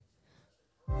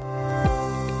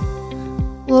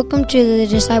Welcome to the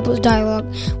Disciples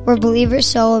Dialogue, where believers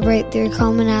celebrate their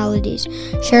commonalities,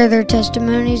 share their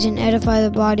testimonies, and edify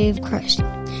the body of Christ.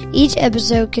 Each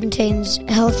episode contains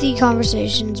healthy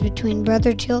conversations between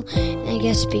Brother Till and a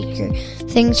guest speaker.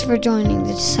 Thanks for joining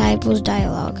the Disciples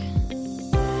Dialogue.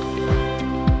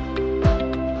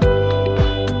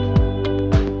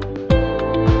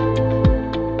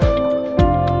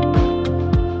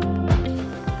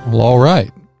 Well, all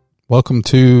right. Welcome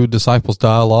to Disciples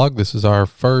Dialogue. This is our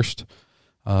first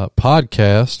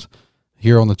podcast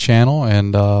here on the channel,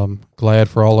 and glad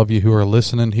for all of you who are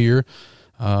listening here,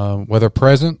 whether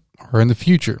present or in the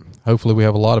future. Hopefully we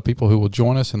have a lot of people who will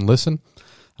join us and listen.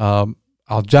 I'll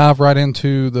dive right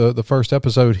into the first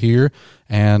episode here,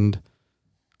 and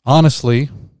honestly,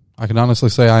 I can honestly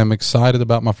say I am excited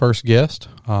about my first guest.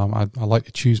 I like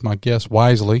to choose my guests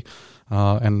wisely,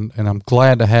 and I'm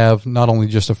glad to have not only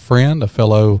just a friend, a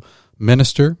fellow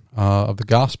minister of the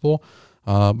gospel,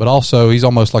 but also he's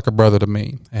almost like a brother to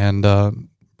me. And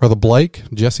Brother Blake,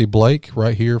 Jesse Blake,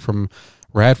 right here from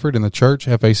Radford in the church,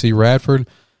 FAC Radford.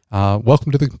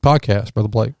 Welcome to the podcast, Brother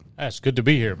Blake. It's good to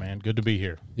be here, man. Good to be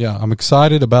here. Yeah, I'm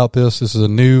excited about this. This is a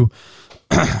new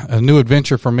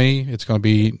adventure for me. It's going to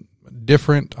be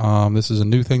different. This is a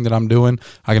new thing that I'm doing.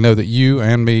 I know that you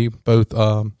and me both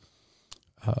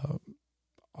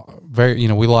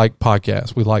we like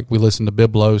podcasts. We listen to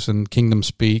Biblos and Kingdom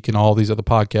Speak and all these other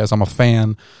podcasts. I'm a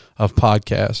fan of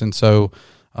podcasts, and so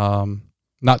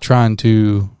not trying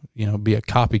to be a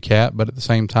copycat, but at the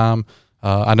same time,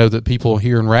 I know that people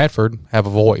here in Radford have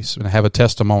a voice and have a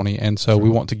testimony, and so we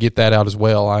want to get that out as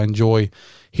well. I enjoy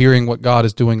hearing what God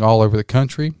is doing all over the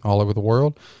country, all over the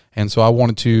world, and so I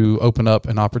wanted to open up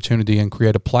an opportunity and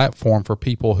create a platform for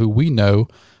people who we know,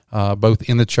 both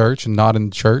in the church and not in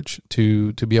the church,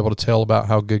 to be able to tell about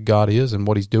how good God is and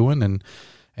what He's doing,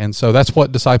 and so that's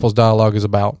what Disciples Dialogue is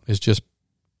about. Is just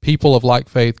people of like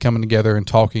faith coming together and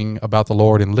talking about the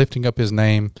Lord and lifting up His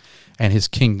name and His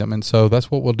kingdom. And so that's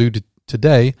what we'll do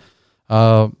today.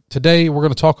 Today we're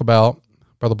going to talk about,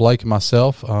 Brother Blake and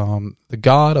myself, the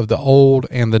God of the old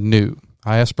and the new.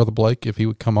 I asked Brother Blake if he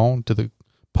would come on to the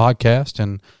podcast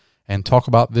and talk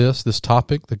about this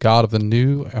topic, the God of the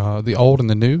new, the old and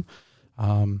the new.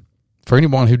 For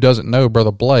anyone who doesn't know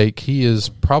Brother Blake, he is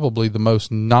probably the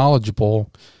most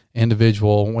knowledgeable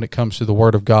individual when it comes to the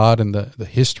Word of God and the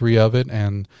history of it,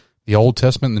 and the Old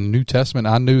Testament and the New Testament.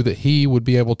 I knew that he would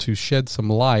be able to shed some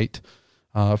light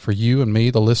for you and me,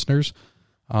 the listeners,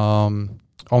 on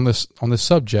this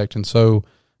subject. And so,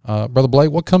 Brother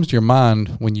Blake, what comes to your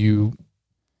mind when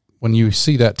you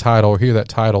see that title or hear that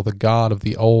title, the God of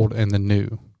the old and the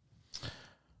new?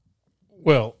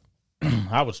 Well,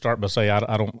 I would start by saying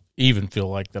I don't even feel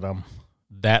like that I'm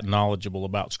that knowledgeable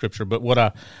about Scripture, but what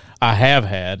I have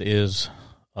had is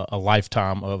a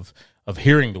lifetime of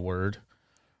hearing the Word,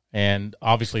 and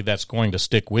obviously that's going to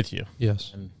stick with you.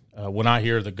 Yes. And when I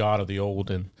hear the God of the old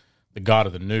and the God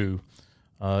of the new,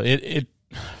 it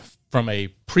from a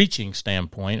preaching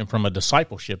standpoint and from a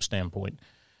discipleship standpoint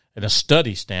and a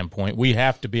study standpoint, we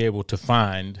have to be able to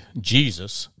find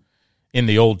Jesus in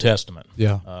the Old Testament.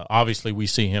 Yeah. Obviously, we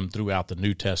see Him throughout the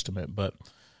New Testament, but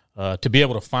to be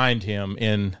able to find Him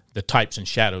in the types and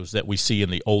shadows that we see in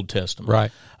the Old Testament.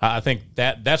 Right. I think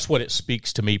that's what it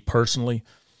speaks to me personally.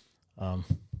 I'm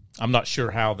not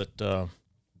sure how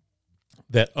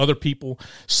that other people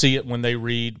see it when they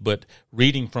read, but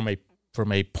reading from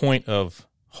a point of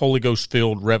Holy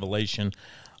Ghost-filled revelation,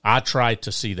 I try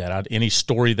to see that. Any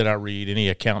story that I read, any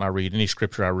account I read, any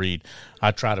scripture I read,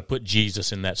 I try to put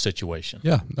Jesus in that situation.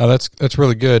 Yeah, no, that's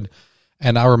really good.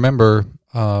 And I remember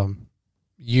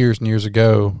years and years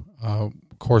ago, of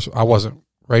course, I wasn't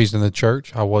raised in the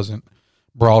church. I wasn't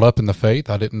brought up in the faith.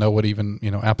 I didn't know what even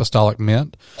apostolic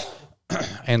meant.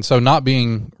 And so not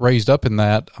being raised up in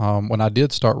that, when I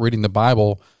did start reading the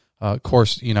Bible, of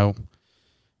course,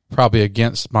 probably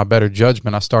against my better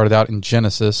judgment, I started out in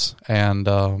Genesis, and,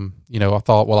 I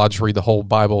thought, well, I'll just read the whole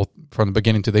Bible from the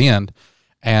beginning to the end,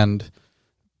 and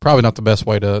probably not the best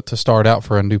way to start out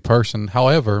for a new person.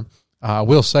 However, I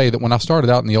will say that when I started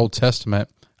out in the Old Testament,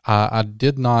 I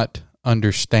did not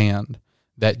understand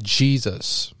that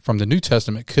Jesus from the New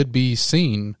Testament could be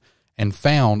seen and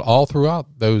found all throughout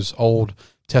those Old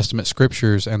Testament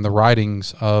scriptures and the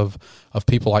writings of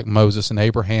people like Moses and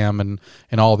Abraham and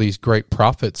all these great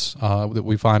prophets that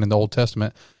we find in the Old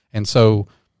Testament. And so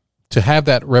to have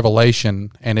that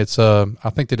revelation, and I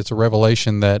think that it's a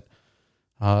revelation that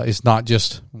is not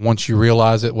just once you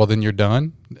realize it, well, then you're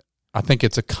done. I think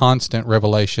it's a constant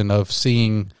revelation of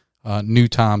seeing new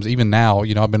times. Even now,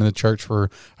 I've been in the church for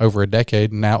over a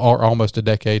decade now, or almost a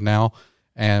decade now,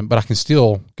 but I can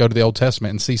still go to the Old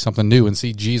Testament and see something new and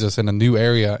see Jesus in a new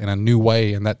area, in a new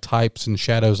way, and that types and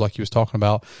shadows like he was talking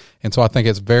about. And so I think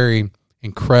it's very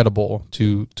incredible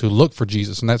to look for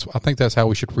Jesus, and I think that's how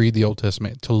we should read the Old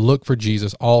Testament, to look for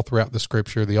Jesus all throughout the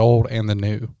Scripture, the Old and the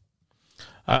New.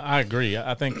 I agree.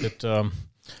 I think that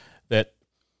that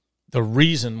the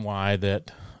reason why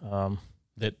that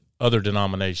other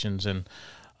denominations and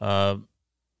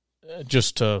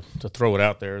just to throw it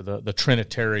out there, the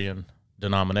Trinitarian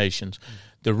denominations,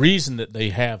 the reason that they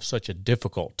have such a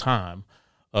difficult time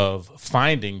of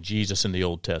finding Jesus in the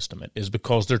Old Testament is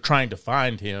because they're trying to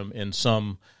find him in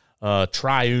some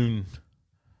triune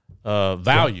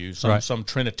value, some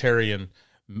Trinitarian,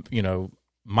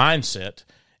 mindset,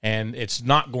 and it's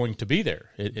not going to be there.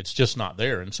 It's just not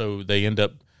there, and so they end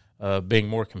up being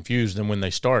more confused than when they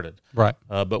started. Right.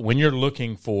 But when you're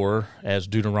looking for, as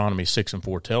Deuteronomy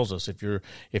 6:4 tells us,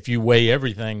 if you weigh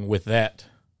everything with that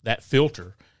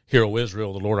filter, Hear, O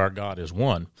Israel, the Lord our God is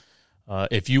one.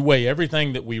 If you weigh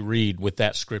everything that we read with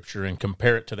that scripture and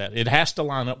compare it to that, it has to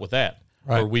line up with that,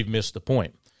 or we've missed the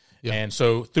point. Yeah. And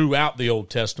so throughout the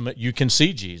Old Testament, you can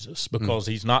see Jesus because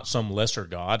he's not some lesser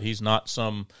God. He's not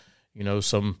some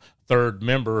third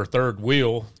member or third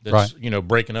wheel that's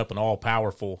breaking up an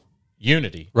all-powerful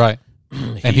unity. Right.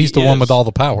 And he's the one with all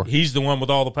the power. He's the one with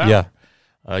all the power.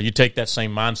 Yeah. You take that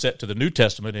same mindset to the New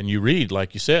Testament and you read,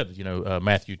 like you said,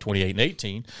 Matthew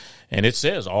 28:18, and it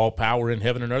says, all power in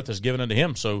heaven and earth is given unto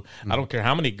him. So I don't care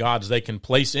how many gods they can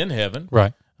place in heaven,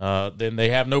 right? Then they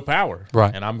have no power.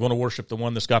 Right. And I'm going to worship the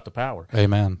one that's got the power.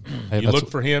 Amen. You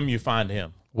look for him, you find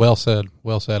him. Well said.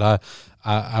 Well said.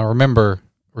 I remember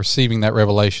receiving that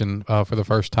revelation for the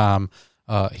first time,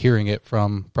 hearing it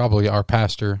from probably our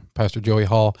pastor, Pastor Joey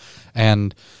Hall.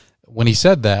 And when he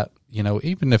said that,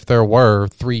 even if there were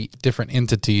three different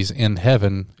entities in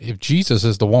heaven, if Jesus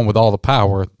is the one with all the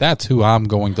power, that's who I'm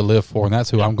going to live for, and that's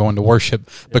who I'm going to worship,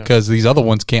 because these other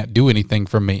ones can't do anything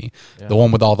for me. Yeah. The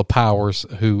one with all the powers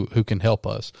who can help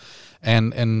us.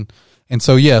 And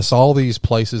so yes, all these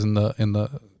places in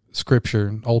the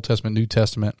Scripture, Old Testament, New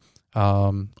Testament,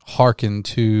 hearken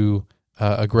to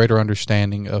a greater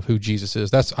understanding of who Jesus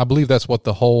is. I believe that's what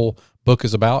the whole book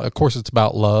is about. Of course, it's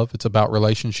about love. It's about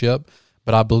relationship.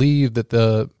 But I believe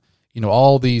that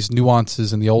all these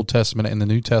nuances in the Old Testament and the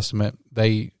New Testament,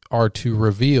 they are to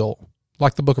reveal,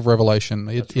 like the book of Revelation.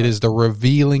 It is the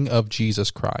revealing of Jesus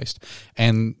Christ.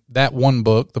 And that one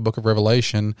book, the book of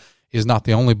Revelation, is not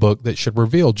the only book that should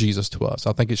reveal Jesus to us.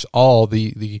 I think it's all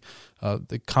the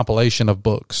compilation of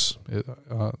books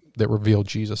that reveal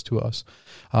Jesus to us.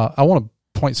 I want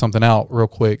to point something out real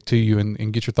quick to you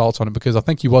and get your thoughts on it, because I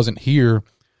think you wasn't here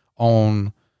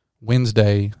on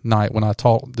Wednesday night when I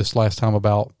talked this last time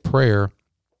about prayer,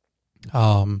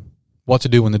 what to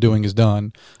do when the doing is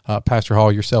done. Pastor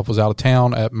Hall yourself was out of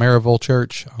town at Maryville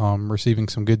Church, receiving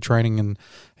some good training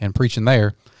and preaching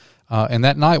there. And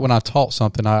that night when I taught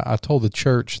something, I told the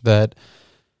church that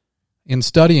in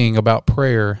studying about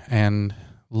prayer and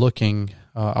looking,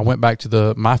 I went back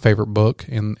to my favorite book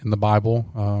in the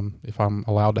Bible, if I'm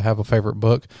allowed to have a favorite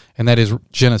book, and that is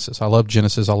Genesis. I love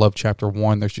Genesis. I love chapter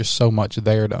 1. There's just so much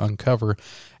there to uncover.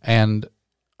 And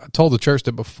I told the church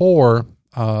that before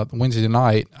Wednesday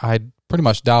night, I pretty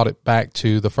much dialed it back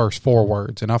to the first 4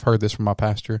 words, and I've heard this from my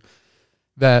pastor,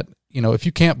 that if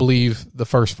you can't believe the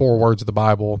first 4 words of the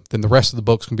Bible, then the rest of the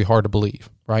book's going to be hard to believe,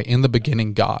 right? In the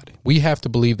beginning, God. We have to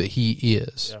believe that he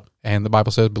is. Yeah. And the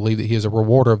Bible says, believe that he is a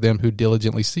rewarder of them who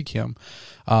diligently seek him.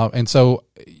 And so,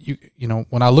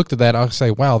 when I looked at that, I say,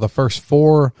 wow, the first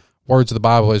 4 words of the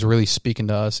Bible is really speaking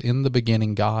to us. In the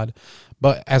beginning, God.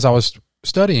 But as I was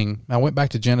studying, I went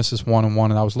back to Genesis 1:1,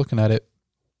 and I was looking at it,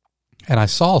 and I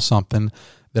saw something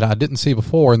that I didn't see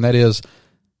before, and that is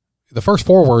the first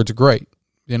 4 words are great.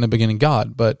 In the beginning,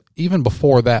 God. But even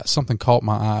before that, something caught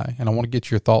my eye, and I want to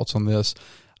get your thoughts on this.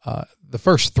 The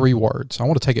first 3 words, I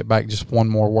want to take it back just one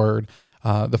more word.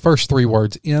 The first 3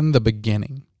 words, in the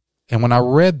beginning. And when I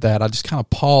read that, I just kind of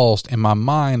paused, and my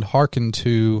mind hearkened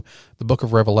to the book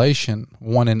of Revelation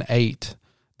 1:8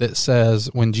 that says,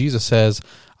 when Jesus says,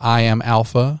 I am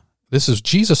Alpha. This is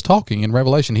Jesus talking in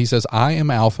Revelation. He says, I am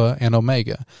Alpha and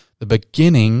Omega, the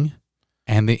beginning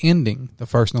and the ending, the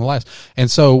first and the last.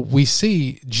 And so we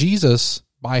see Jesus,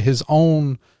 by his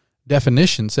own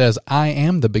definition, says, I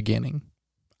am the beginning.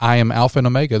 I am Alpha and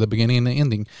Omega, the beginning and the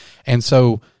ending. And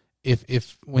so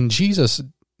if when Jesus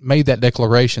made that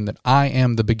declaration that I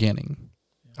am the beginning,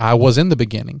 I was in the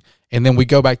beginning, and then we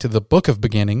go back to the book of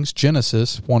beginnings,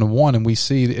 Genesis 1:1, and we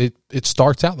see it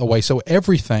starts out the way. So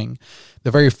everything,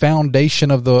 the very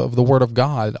foundation of the Word of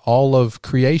God, all of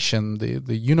creation,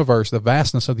 the universe, the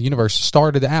vastness of the universe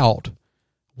started out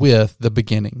with the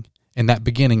beginning. And that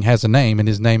beginning has a name, and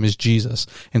his name is Jesus.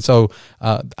 And so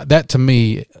that to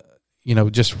me,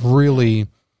 just really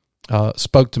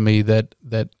spoke to me that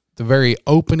the very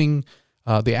opening,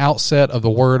 the outset of the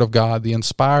Word of God, the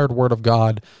inspired Word of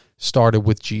God, started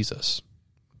with Jesus.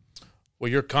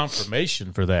 Well, your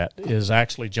confirmation for that is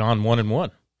actually John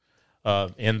 1:1.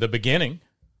 In the beginning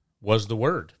was the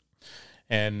Word.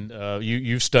 And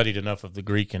you've studied enough of the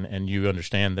Greek, and you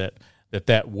understand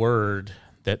that word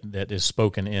that is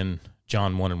spoken in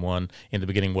John 1:1, in the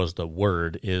beginning was the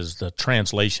Word, is the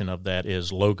translation of that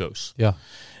is logos. Yeah.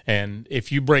 And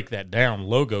if you break that down,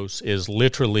 logos is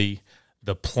literally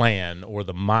the plan or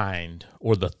the mind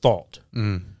or the thought.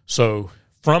 So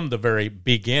from the very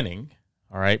beginning,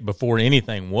 all right, before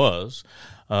anything was,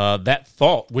 that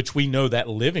thought, which we know that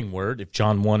living Word, if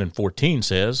John 1:14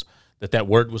 says that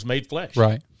Word was made flesh.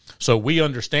 Right. So we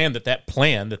understand that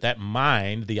plan, that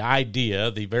mind, the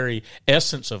idea, the very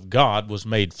essence of God was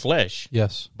made flesh.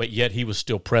 Yes. But yet he was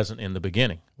still present in the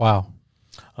beginning. Wow.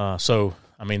 So,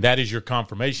 I mean, that is your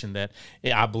confirmation that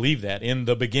I believe that in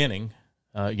the beginning,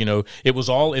 it's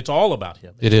all about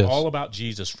him. It's all about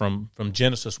Jesus from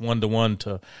Genesis 1:1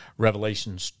 to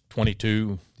Revelations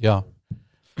 22. Yeah,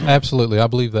 absolutely. I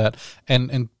believe that.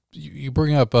 And you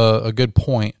bring up a good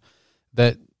point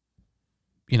that,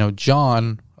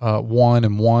 John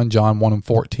 1:1, John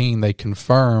 1:14, they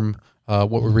confirm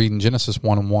what we read in Genesis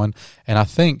 1:1. And I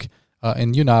think,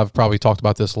 and you and I have probably talked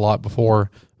about this a lot before,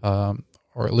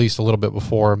 or at least a little bit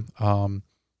before,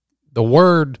 the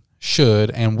Word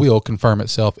should and will confirm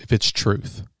itself if it's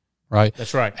truth, right?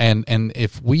 That's right. And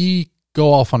if we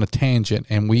go off on a tangent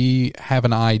and we have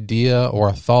an idea or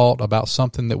a thought about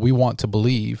something that we want to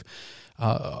believe,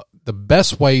 the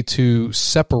best way to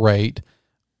separate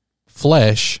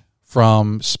flesh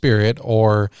from spirit,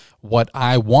 or what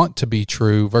I want to be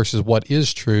true versus what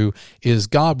is true, is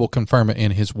God will confirm it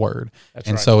in his Word. That's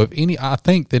and right. so I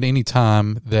think that any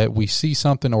time that we see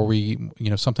something, or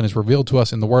something is revealed to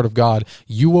us in the Word of God,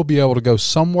 you will be able to go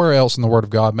somewhere else in the Word of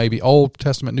God, maybe Old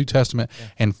Testament, New Testament,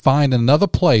 and find another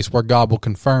place where God will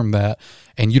confirm that.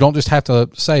 And you don't just have to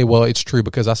say, well, it's true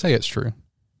because I say it's true.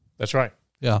 That's right.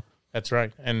 Yeah. That's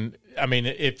right. And, I mean,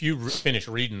 if you finish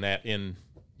reading that in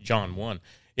John 1,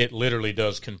 it literally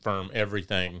does confirm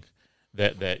everything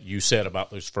that you said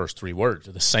about those first three words.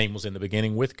 The same was in the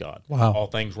beginning with God. Wow. All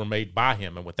things were made by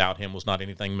him, and without him was not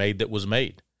anything made that was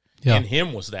made. Yeah. In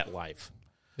him was that life.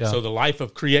 Yeah. So the life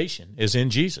of creation is in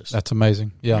Jesus. That's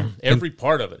amazing. Yeah. Every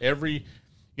part of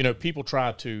it. People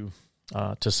try to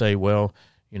say, well,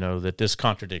 that this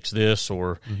contradicts this,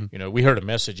 or, we heard a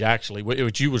message actually,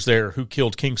 which you was there, who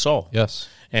killed King Saul. Yes.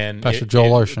 And Pastor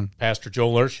Joel Urshan. Pastor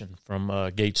Joel Urshan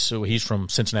from Gates. So he's from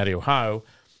Cincinnati, Ohio.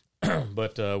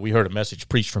 But we heard a message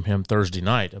preached from him Thursday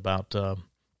night about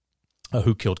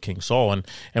who killed King Saul.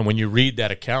 And when you read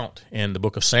that account in the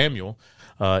book of Samuel,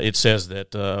 it says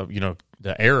that,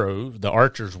 the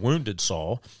archers wounded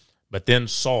Saul, but then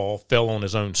Saul fell on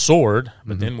his own sword.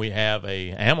 But then we have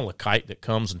a Amalekite that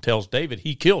comes and tells David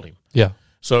he killed him. Yeah.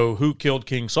 So who killed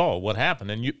King Saul? What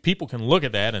happened? And people can look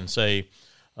at that and say,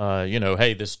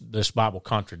 hey, this Bible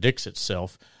contradicts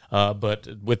itself. But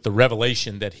with the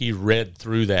revelation that he read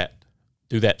through that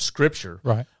scripture,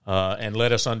 Right. And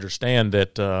let us understand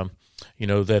that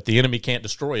that the enemy can't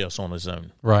destroy us on his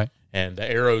own. Right. And the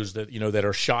arrows that that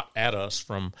are shot at us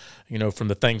from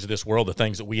the things of this world, the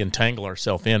things that we entangle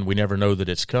ourselves in, we never know that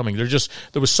it's coming. There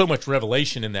was so much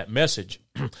revelation in that message,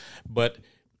 but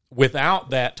without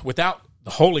the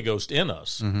Holy Ghost in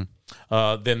us,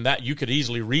 then that you could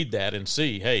easily read that and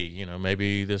see, hey,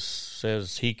 maybe this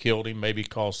says he killed him, maybe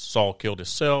because Saul killed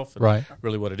himself, and Right.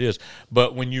 really what it is.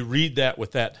 But when you read that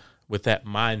with that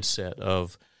mindset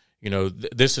of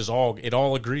this is it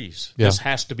all agrees. Yeah. This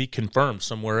has to be confirmed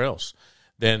somewhere else.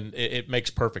 Then it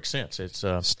makes perfect sense. It's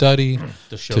Study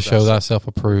to show thyself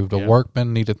approved. A Yeah.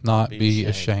 workman needeth not Be be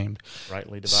ashamed. ashamed.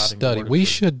 rightly dividing. the Study. word of We truth.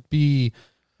 should be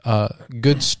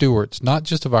good stewards, not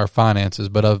just of our finances,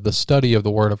 but of the study of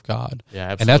the Word of God. Yeah,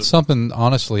 And that's absolutely. something,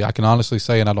 honestly, I can honestly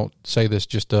say, and I don't say this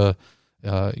just to,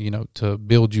 to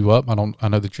build you up. I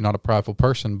know that you're not a prideful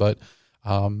person, but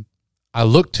I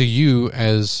look to you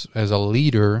as a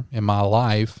leader in my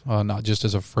life, not just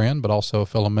as a friend, but also a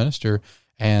fellow minister.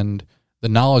 And the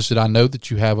knowledge that I know that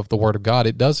you have of the Word of God,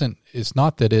 it's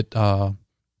not that it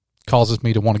causes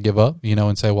me to want to give up,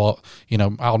 and say, well,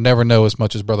 I'll never know as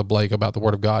much as Brother Blake about the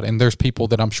Word of God. And there's people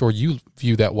that I'm sure you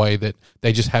view that way, that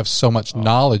they just have so much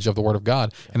knowledge of the Word of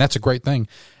God, and that's a great thing.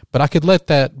 But I could let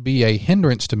that be a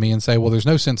hindrance to me and say, well, there's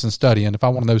no sense in studying. If I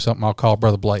want to know something, I'll call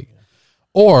Brother Blake.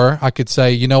 Or I could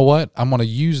say, you know what, I'm going to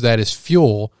use that as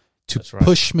fuel to That's right.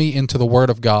 push me into the Word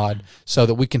of God so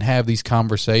that we can have these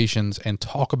conversations and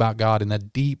talk about God in a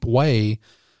deep way,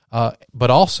 but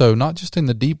also not just in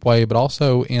the deep way, but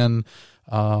also in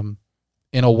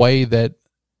a way that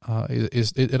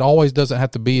it always doesn't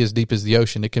have to be as deep as the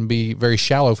ocean. It can be very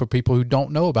shallow for people who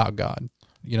don't know about God.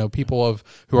 People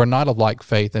who are not of like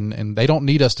faith, and they don't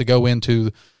need us to go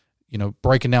into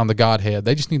breaking down the Godhead.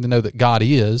 They just need to know that God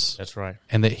is. That's right.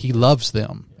 And that He loves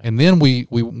them. Yeah. And then we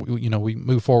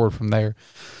move forward from there.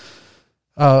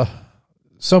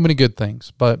 So many good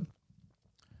things, but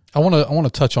I want to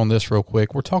touch on this real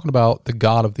quick. We're talking about the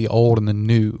God of the old and the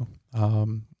new.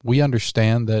 We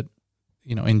understand that,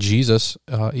 and Jesus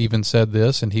even said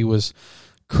this, and He was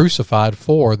crucified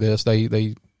for this.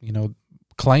 They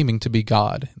claiming to be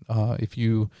God.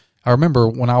 I remember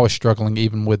when I was struggling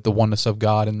even with the oneness of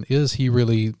God, and is He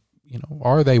really,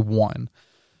 are they one?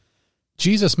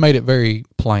 Jesus made it very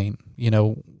plain.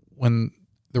 When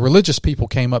the religious people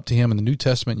came up to Him in the New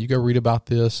Testament, you go read about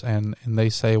this, and they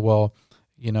say, well,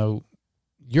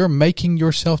 you're making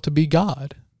yourself to be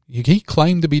God. He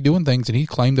claimed to be doing things, and He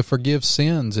claimed to forgive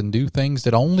sins and do things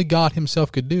that only God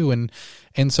Himself could do. And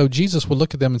so Jesus would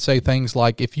look at them and say things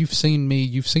like, if you've seen me,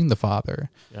 you've seen the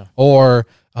Father. Yeah. Or,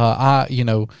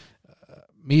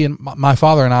 me and my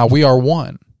Father and I, we are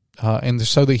one. And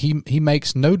so that he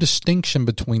makes no distinction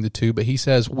between the two, but He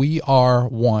says, we are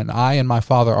one. I and my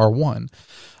Father are one.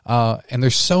 And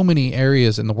there's so many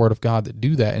areas in the Word of God that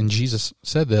do that, and Jesus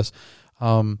said this.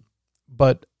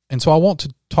 And so I want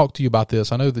to talk to you about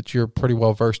this. I know that you're pretty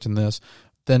well versed in this.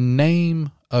 The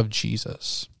name of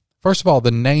Jesus. First of all, the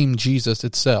name Jesus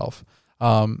itself.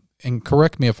 And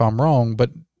correct me if I'm wrong,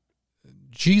 but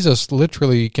Jesus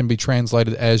literally can be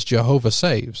translated as Jehovah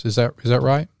saves. Is that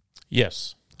right?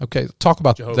 Yes. Okay, talk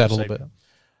about Jehovah that a little bit.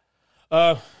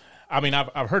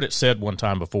 I've heard it said one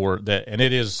time before that, and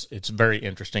it's very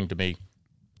interesting to me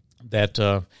that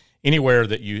anywhere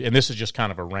that you, and this is just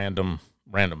kind of a random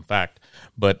fact,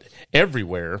 but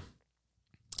everywhere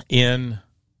in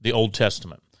the Old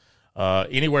Testament,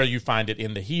 anywhere you find it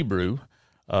in the Hebrew,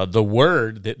 the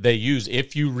word that they use,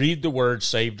 if you read the word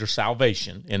saved or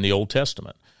salvation in the Old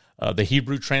Testament, the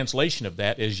Hebrew translation of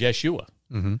that is Yeshua.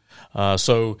 Mm-hmm.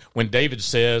 So when David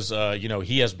says,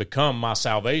 He has become my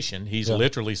salvation, he's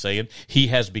literally saying He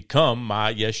has become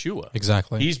my Yeshua.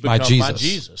 Exactly. He's become my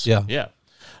Jesus. Yeah.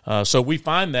 So we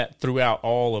find that throughout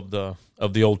all of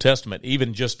the Old Testament,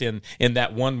 even just in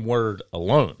that one word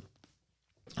alone.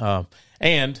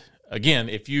 And again,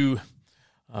 if you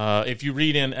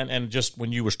read in, and just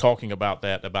when you was talking about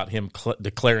that, about Him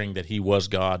declaring that He was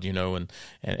God,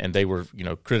 and they were,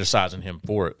 criticizing Him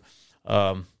for it.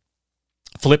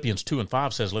 Philippians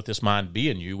 2:5 says, let this mind be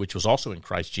in you, which was also in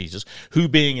Christ Jesus, who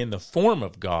being in the form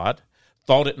of God,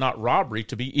 thought it not robbery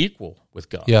to be equal with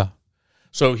God. Yeah.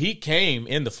 So He came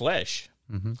in the flesh,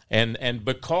 mm-hmm. and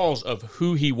because of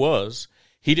who He was,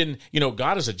 He didn't,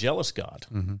 God is a jealous God.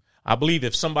 Mm-hmm. I believe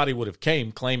if somebody would have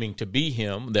came claiming to be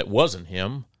Him that wasn't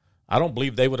Him, I don't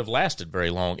believe they would have lasted very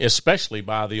long, especially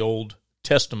by the Old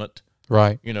Testament.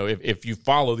 Right. If you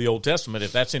follow the Old Testament,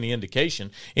 if that's any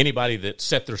indication, anybody that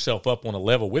set themselves up on a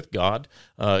level with God,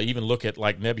 even look at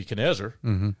like Nebuchadnezzar,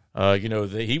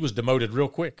 mm-hmm. He was demoted real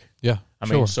quick. Yeah. I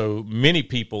mean, so many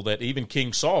people that even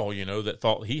King Saul, that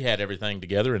thought he had everything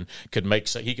together and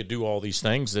he could do all these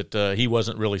things that he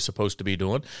wasn't really supposed to be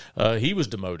doing. He was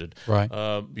demoted. Right.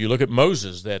 You look at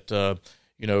Moses that,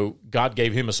 God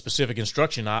gave him a specific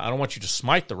instruction. I don't want you to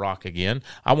smite the rock again.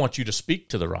 I want you to speak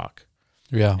to the rock.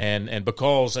 Yeah. And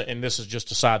because, and this is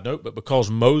just a side note, but because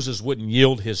Moses wouldn't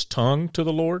yield his tongue to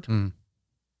the Lord,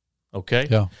 okay?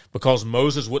 Yeah. Because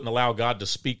Moses wouldn't allow God to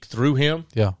speak through him,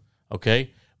 yeah.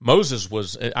 Okay? Moses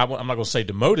was, I'm not going to say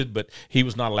demoted, but he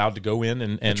was not allowed to go in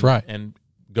and That's right. and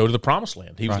go to the promised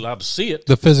land. He was allowed to see it.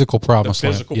 The physical promised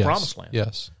land. The physical promised land.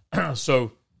 Yes.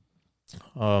 So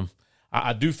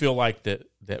I do feel like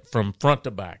that from front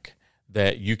to back,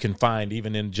 that you can find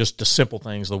even in just the simple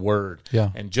things, the word,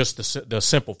 and just the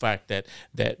simple fact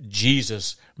that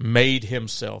Jesus made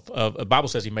himself of. The Bible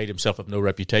says He made Himself of no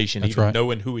reputation, That's even right.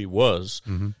 knowing who He was.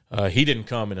 Mm-hmm. He didn't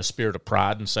come in a spirit of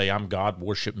pride and say, "I'm God,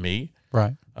 worship me."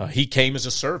 Right. He came as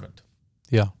a servant.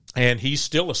 Yeah. And He's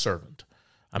still a servant.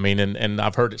 I mean, and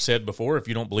I've heard it said before, if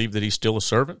you don't believe that He's still a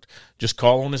servant, just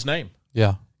call on His name.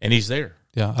 Yeah. And He's there.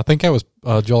 Yeah. I think that was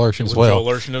Joel Urshan as well.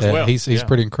 Joel Urshan as well. He's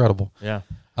pretty incredible. Yeah.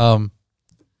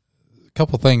 A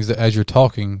couple of things that, as you're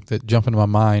talking, that jump into my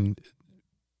mind.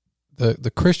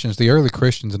 The Christians, the early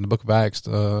Christians in the book of Acts,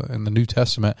 in the New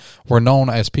Testament, were known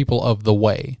as people of the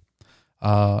way.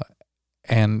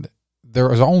 And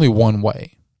there is only one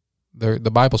way.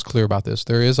 The Bible's clear about this.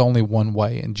 There is only one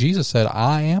way. And Jesus said,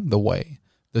 I am the way,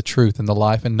 the truth, and the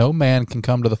life, and no man can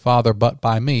come to the Father but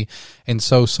by me. And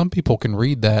so some people can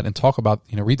read that and talk about,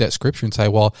 read that scripture and say,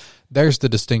 well, there's the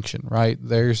distinction, right?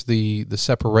 There's the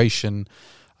separation.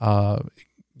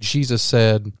 Jesus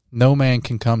said, no man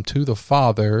can come to the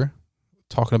Father,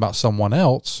 talking about someone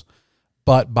else,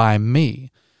 but by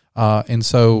me. And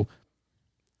so,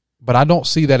 but I don't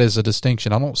see that as a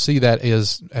distinction. I don't see that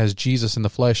as Jesus in the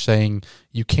flesh saying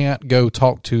you can't go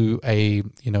talk to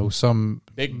some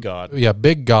big God. Yeah,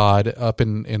 big God up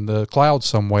in the clouds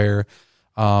somewhere,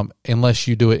 unless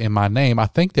you do it in my name. I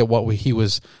think that what he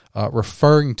was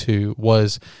referring to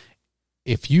was,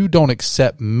 if you don't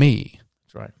accept me,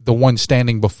 that's right, the one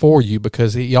standing before you,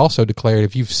 because he also declared,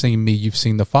 if you've seen me, you've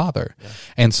seen the Father.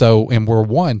 Yeah. And we're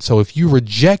one. So if you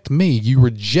reject me, you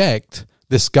reject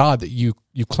this God that you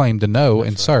claim to know. That's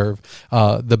and right.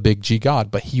 serve, the big G God.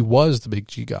 But he was the big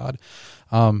G God.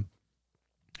 And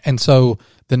so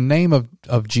the name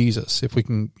of Jesus, if we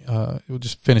can, we'll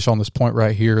just finish on this point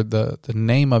right here, the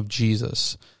name of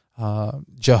Jesus,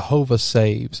 Jehovah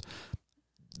saves.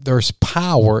 There's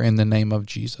power in the name of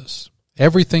Jesus.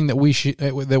 Everything that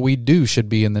we do should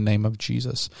be in the name of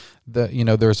Jesus.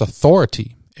 There's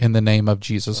authority in the name of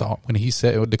Jesus. When he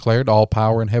declared, all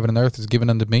power in heaven and earth is given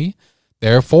unto me.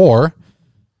 Therefore,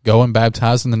 go and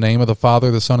baptize in the name of the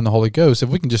Father, the Son, and the Holy Ghost. If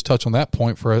we can just touch on that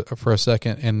point for a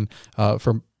second, and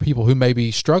for people who may be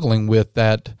struggling with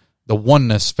that, the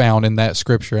oneness found in that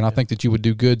scripture, and I think that you would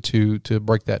do good to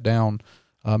break that down.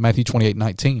 Matthew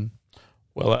 28:19.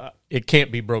 Well, it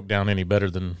can't be broke down any better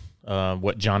than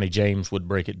what Johnny James would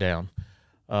break it down.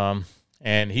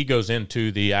 And he goes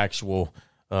into the actual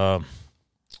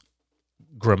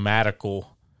grammatical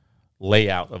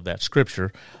layout of that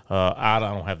scripture. I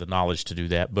don't have the knowledge to do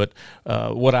that, but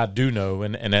what I do know,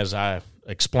 and as I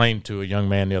explained to a young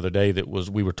man the other day,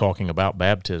 we were talking about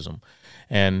baptism,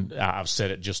 and I've said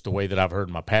it just the way that I've heard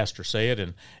my pastor say it,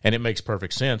 and it makes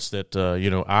perfect sense that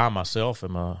I myself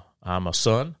I'm a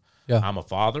son. Yeah. I'm a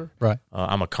father. Right.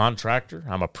 I'm a contractor.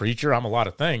 I'm a preacher. I'm a lot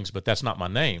of things, but that's not my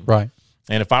name. Right.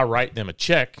 And if I write them a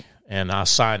check and I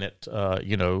sign it,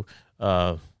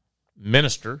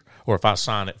 minister, or if I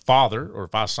sign it father, or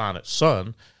if I sign it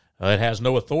son, it has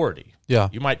no authority. Yeah.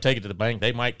 You might take it to the bank.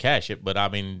 They might cash it, but I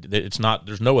mean, there's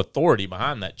no authority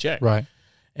behind that check. Right.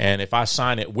 And if I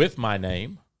sign it with my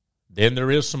name, then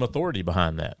there is some authority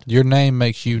behind that. Your name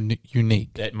makes you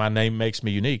unique. That my name makes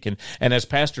me unique. And as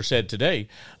Pastor said today,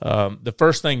 the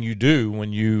first thing you do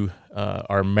when you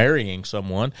are marrying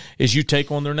someone is you take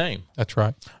on their name. That's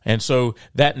right. And so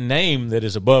that name that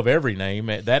is above every name,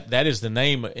 that is the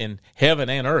name in heaven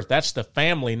and earth. That's the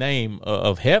family name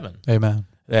of heaven. Amen.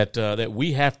 That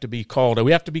we have to be called,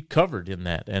 we have to be covered in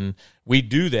that. And we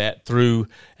do that through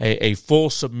a full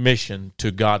submission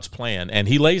to God's plan. And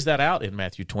he lays that out in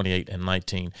Matthew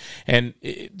 28:19. And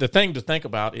the thing to think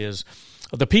about is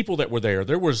the people that were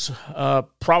there was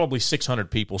probably 600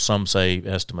 people, some say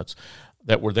estimates,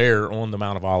 that were there on the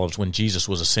Mount of Olives when Jesus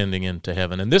was ascending into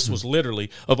heaven. And this was literally,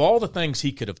 of all the things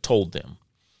he could have told them,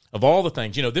 of all the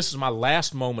things, this is my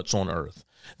last moments on earth.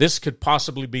 This could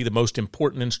possibly be the most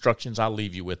important instructions I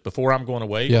leave you with before I'm going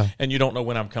away, and you don't know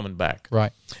when I'm coming back.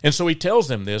 Right. And so he tells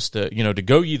them this, to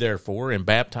go ye therefore and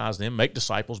baptize them, make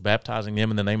disciples, baptizing them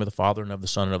in the name of the Father and of the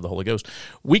Son and of the Holy Ghost.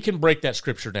 We can break that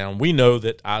scripture down. We know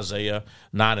that Isaiah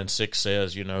 9:6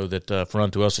 says, that for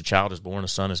unto us a child is born, a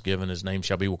son is given, his name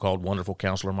shall be called Wonderful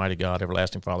Counselor, Mighty God,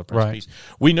 Everlasting Father, Prince of Peace.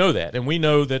 We know that, and we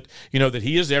know that, that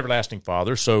he is the everlasting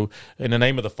Father. So in the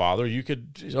name of the Father, you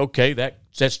could,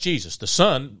 that's Jesus. The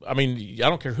Son, I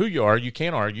don't care who you are, you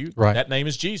can't argue. Right. That name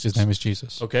is Jesus. His name is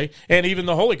Jesus. Okay? And even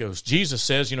the Holy Ghost. Jesus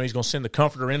says, he's going to send the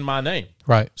Comforter in my name.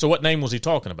 Right. So what name was he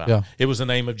talking about? Yeah. It was the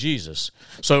name of Jesus.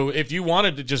 So if you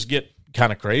wanted to just get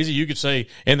kind of crazy, you could say,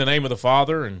 in the name of the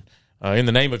Father, and in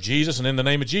the name of Jesus, and in the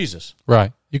name of Jesus.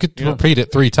 Right. You could repeat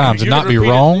it 3 times and not be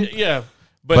wrong. Yeah.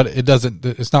 But it doesn't.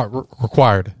 It's not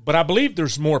required. But I believe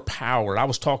there's more power. I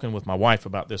was talking with my wife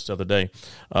about this the other day,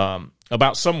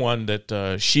 about someone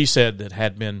that she said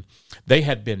that they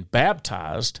had been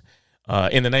baptized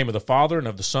in the name of the Father and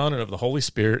of the Son and of the Holy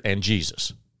Spirit and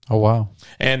Jesus. Oh, wow.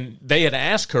 And they had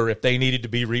asked her if they needed to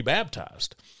be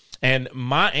rebaptized. And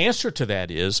my answer to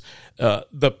that is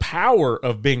the power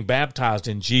of being baptized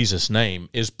in Jesus' name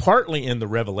is partly in the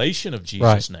revelation of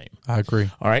Jesus' name. I agree.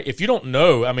 All right. If you don't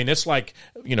know, it's like,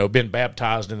 being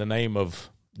baptized in the name of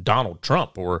Donald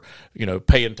Trump, or,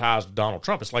 paying tithes to Donald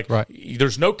Trump. It's like,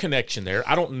 there's no connection there.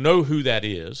 I don't know who that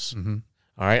is. Mm-hmm.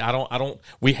 All right.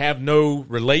 We have no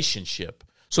relationship.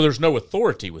 So there's no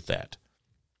authority with that.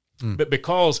 But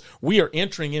because we are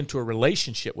entering into a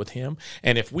relationship with him,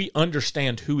 and if we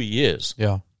understand who he is,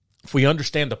 if we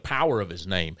understand the power of his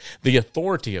name, the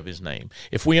authority of his name,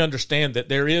 if we understand that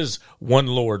there is one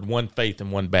Lord, one faith,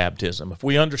 and one baptism, if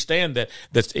we understand that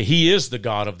he is the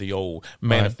God of the old,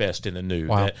 manifest in the new,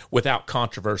 that without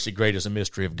controversy, great is a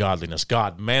mystery of godliness,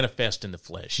 God manifest in the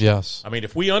flesh. Yes. I mean,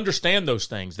 if we understand those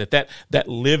things, that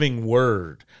living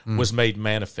word was made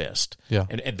manifest,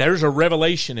 and there's a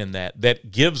revelation in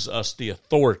that gives us the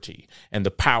authority and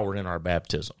the power in our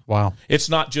baptism. Wow. It's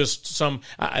not just some,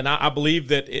 and I believe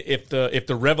that if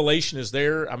the revelation is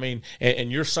there, I mean,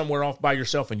 and you're somewhere off by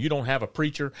yourself and you don't have a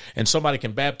preacher and somebody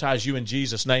can baptize you in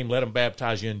Jesus' name, let them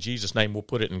baptize you in Jesus' name. We'll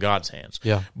put it in God's hands.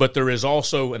 Yeah. But there is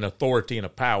also an authority and a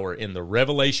power in the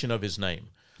revelation of his name.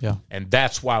 Yeah. And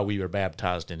that's why we were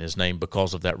baptized in his name,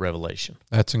 because of that revelation.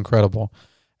 That's incredible.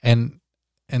 And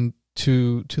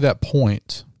to that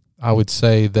point, I would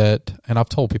say that, and I've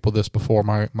told people this before,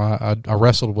 I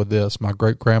wrestled with this. My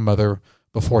great-grandmother,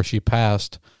 before she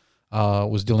passed,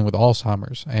 was dealing with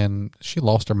Alzheimer's, and she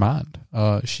lost her mind.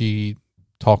 She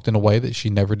talked in a way that she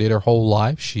never did her whole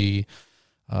life. She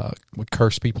would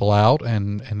curse people out,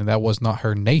 and that was not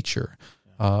her nature.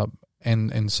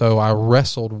 And so I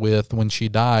wrestled with, when she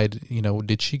died,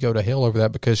 did she go to hell over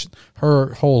that? Because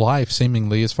her whole life,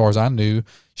 seemingly, as far as I knew,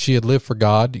 she had lived for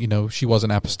God. She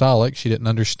wasn't apostolic. She didn't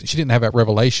understand. She didn't have that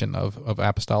revelation of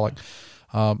apostolic.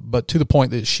 But to the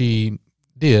point that she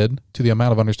did, to the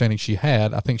amount of understanding she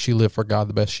had, I think she lived for God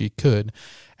the best she could.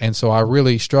 And so I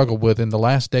really struggled with, in the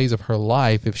last days of her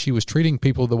life, if she was treating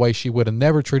people the way she would have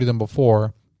never treated them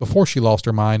before she lost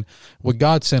her mind, would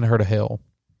God send her to hell?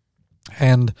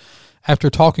 And after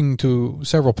talking to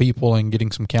several people and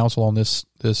getting some counsel on this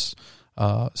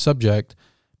subject,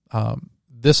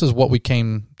 this is what we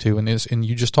came to, and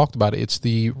you just talked about it. It's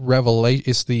the revelation,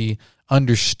 it's the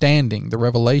understanding, the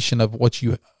revelation of what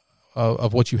you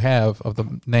have of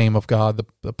the name of God,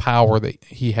 the power that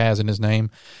He has in His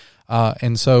name,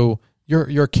 and so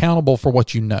you're accountable for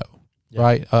what you know,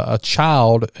 right? A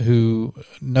child who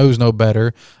knows no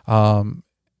better,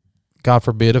 God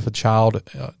forbid, if a child,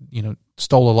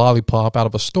 stole a lollipop out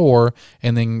of a store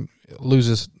and then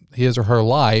loses his or her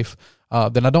life,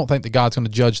 then I don't think that God's going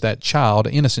to judge that child,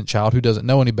 an innocent child who doesn't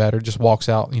know any better, just walks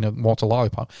out, wants a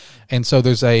lollipop. And so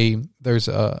there's a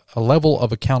level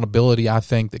of accountability, I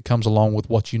think, that comes along with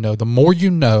what you know. The more you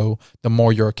know, the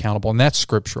more you're accountable, and that's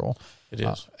scriptural. It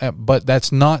is. But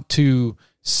that's not to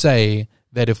say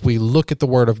that if we look at the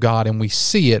Word of God and we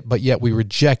see it, but yet we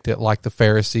reject it, like the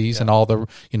Pharisees and all the,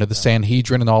 the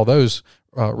Sanhedrin and all those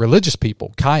religious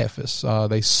people, Caiaphas,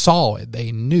 they saw it,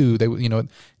 they knew,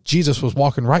 Jesus was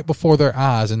walking right before their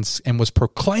eyes and was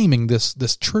proclaiming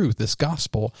this truth, this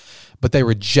gospel, but they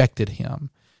rejected him.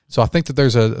 So I think that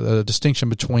there's a distinction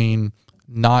between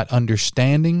not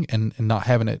understanding and not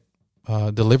having it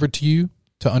delivered to you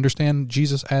to understand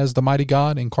Jesus as the mighty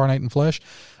God incarnate in flesh,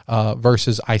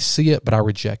 versus I see it, but I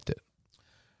reject it.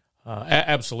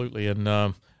 Absolutely. And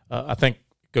I think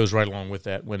it goes right along with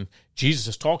that. When Jesus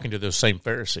is talking to those same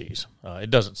Pharisees,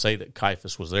 it doesn't say that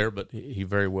Caiaphas was there, but he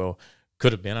very well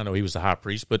could have been. I know he was the high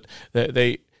priest, but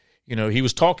he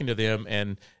was talking to them,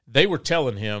 and they were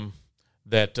telling him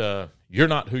that you're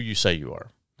not who you say you are.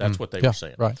 That's what they were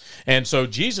saying. Right. And so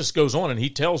Jesus goes on and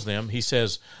he tells them, he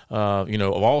says, of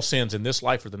all sins in this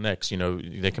life or the next,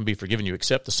 they can be forgiven you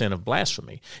except the sin of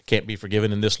blasphemy. Can't be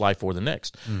forgiven in this life or the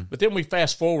next. But then we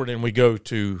fast forward and we go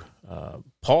to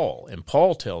Paul. And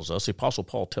Paul tells us, the Apostle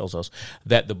Paul tells us,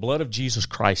 that the blood of Jesus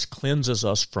Christ cleanses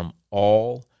us from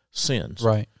all sins.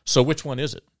 Right. So which one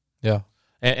is it? Yeah.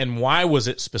 And why was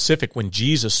it specific when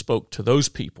Jesus spoke to those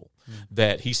people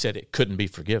that he said it couldn't be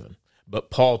forgiven? But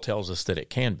Paul tells us that it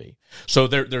can be. So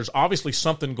there's obviously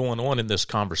something going on in this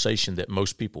conversation that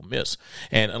most people miss.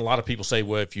 And a lot of people say,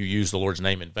 well, if you use the Lord's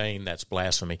name in vain, that's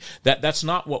blasphemy. That's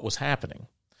not what was happening.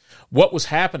 What was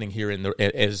happening here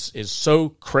is so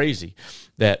crazy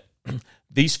that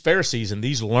these Pharisees and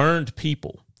these learned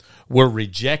people were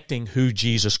rejecting who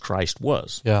Jesus Christ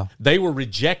was. Yeah. They were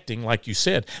rejecting, like you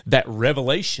said, that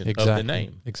revelation of the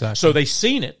name. Exactly. So they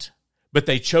seen it, but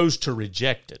they chose to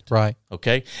reject it. Right.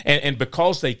 Okay? And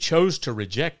because they chose to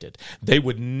reject it, they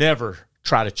would never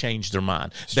try to change their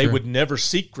mind. They would never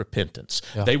seek repentance.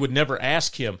 Yeah. They would never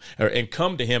ask him and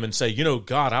come to him and say,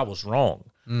 God, I was wrong.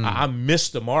 I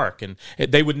missed the mark. And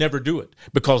they would never do it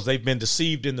because they've been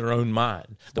deceived in their own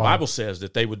mind. The Bible says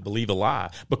that they would believe a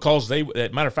lie because as a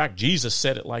matter of fact, Jesus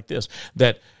said it like this,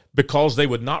 that because they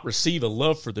would not receive a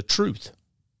love for the truth,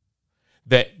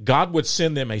 that God would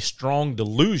send them a strong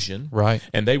delusion, right,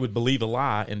 and they would believe a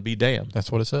lie and be damned.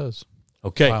 That's what it says.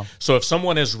 Okay, Wow. so if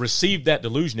someone has received that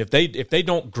delusion, if they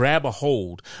don't grab a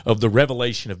hold of the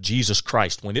revelation of Jesus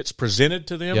Christ when it's presented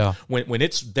to them, Yeah. when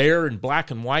it's there in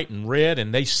black and white and red,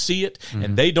 and they see it,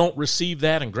 and they don't receive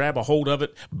that and grab a hold of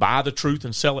it, buy the truth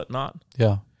and sell it not,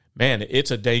 Yeah. man, it's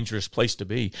a dangerous place to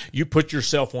be. You put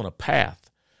yourself on a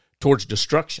path towards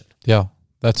destruction. Yeah.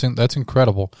 That's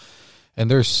incredible.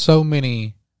 And there's so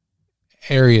many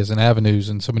areas and avenues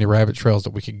and so many rabbit trails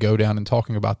that we could go down in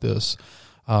talking about this.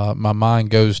 My mind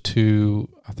goes to,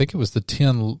 I think it was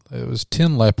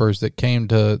 10 lepers that came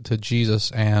to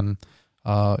Jesus, and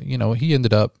he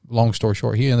ended up, long story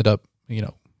short,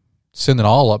 sending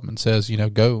all of them and says,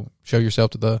 go show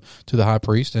yourself to the high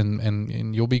priest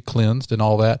and you'll be cleansed and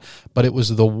all that. But it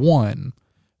was the one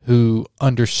who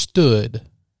understood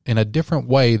in a different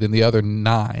way than the other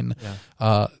 9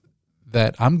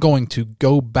 that I'm going to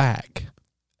go back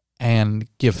and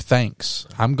give thanks.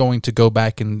 I'm going to go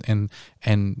back and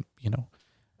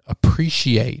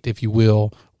appreciate, if you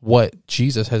will, what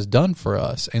Jesus has done for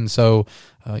us. And so,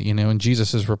 and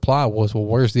Jesus' reply was, well,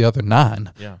 where's the other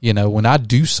 9? Yeah. When I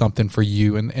do something for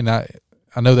you, and I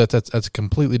know that's a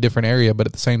completely different area, but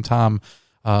at the same time,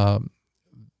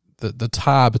 the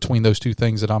tie between those two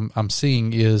things that I'm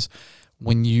seeing is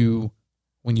when you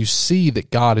see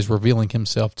that God is revealing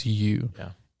himself to you,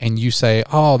 and you say,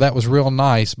 oh, that was real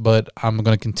nice, but I'm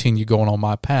going to continue going on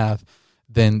my path,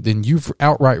 then you've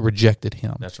outright rejected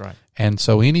him. That's right. And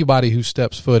so anybody who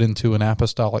steps foot into an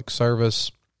apostolic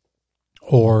service,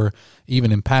 or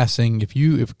even in passing,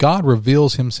 if God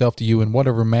reveals himself to you in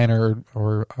whatever manner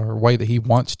or way that he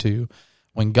wants to,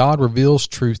 when God reveals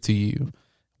truth to you,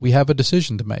 we have a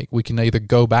decision to make. We can either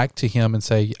go back to him and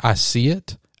say, I see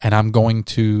it, and I'm going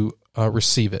to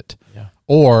receive it. Yeah.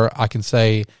 Or I can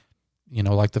say,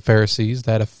 like the Pharisees,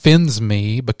 that offends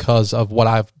me because of what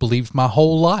I've believed my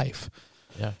whole life.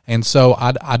 Yeah. And so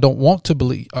I don't want to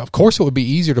believe. Of course, it would be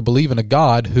easier to believe in a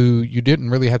God who you didn't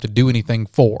really have to do anything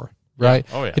for, right?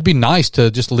 Yeah. Oh, yeah. It'd be nice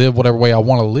to just live whatever way I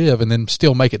want to live and then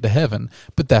still make it to heaven.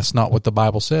 But that's not what the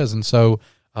Bible says. And so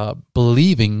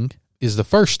believing is the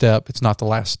first step. It's not the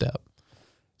last step.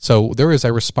 So there is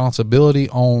a responsibility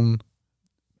on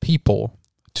people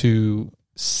to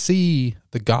see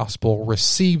the gospel,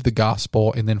 receive the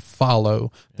gospel, and then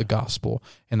follow the gospel.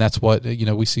 And that's what,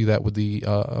 we see that with the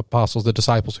apostles, the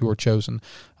disciples who were chosen.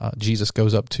 Jesus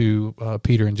goes up to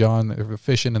Peter and John, they're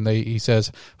fishing, and he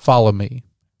says, follow me.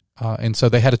 And so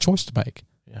they had a choice to make.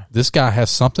 Yeah. This guy has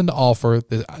something to offer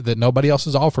that nobody else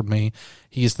has offered me.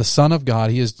 He is the Son of God.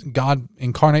 He is God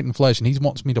incarnate in flesh, and he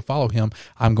wants me to follow him.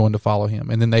 I'm going to follow him.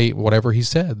 And then whatever he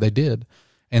said, they did.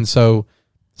 And so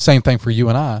same thing for you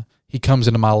and I. He comes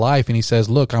into my life and he says,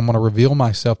 look, I'm going to reveal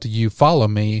myself to you. Follow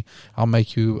me. I'll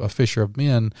make you a fisher of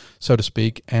men, so to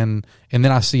speak. And then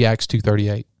I see Acts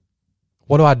 2:38.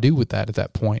 What do I do with that at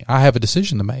that point? I have a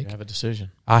decision to make. You have a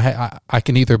decision. I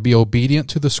can either be obedient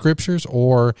to the scriptures,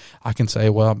 or I can say,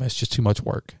 well, it's just too much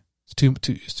work.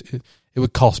 It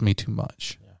would cost me too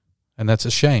much. Yeah. And that's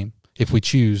a shame if we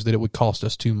choose that it would cost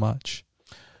us too much.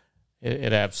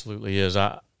 It absolutely is.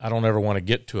 I don't ever want to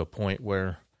get to a point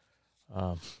where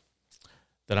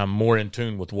that I'm more in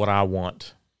tune with what I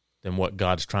want than what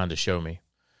God's trying to show me.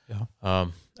 Yeah.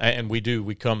 And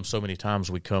we come so many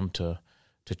times, we come to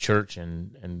church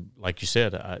and like you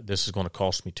said, this is going to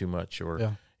cost me too much,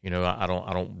 or, I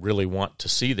don't really want to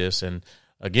see this. And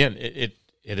again, it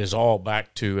is all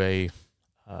back to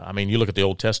you look at the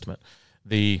Old Testament,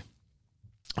 the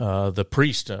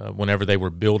priest, whenever they were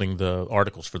building the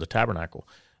articles for the tabernacle,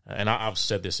 and I've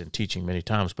said this in teaching many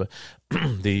times, but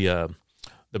the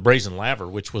brazen laver,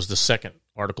 which was the second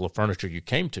article of furniture you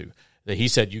came to, that he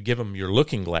said you give them your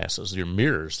looking glasses, your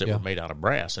mirrors that were made out of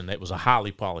brass, and it was a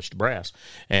highly polished brass.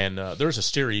 And there's a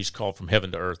series called From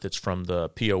Heaven to Earth. It's from the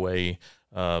POA,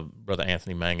 Brother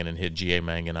Anthony Mangun and his G.A.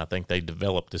 Mangun. I think they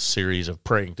developed this series of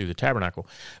praying through the tabernacle.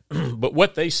 But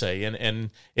what they say,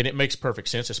 and it makes perfect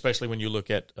sense, especially when you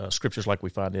look at scriptures like we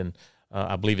find in,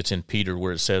 I believe it's in Peter,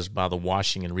 where it says, by the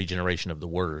washing and regeneration of the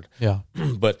word. Yeah.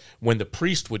 But when the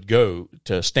priest would go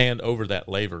to stand over that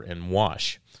laver and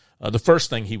wash, the first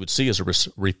thing he would see is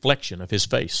a reflection of his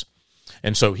face.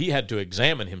 And so he had to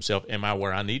examine himself, am I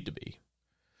where I need to be?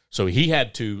 So he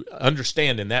had to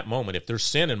understand in that moment, if there's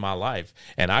sin in my life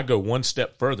and I go one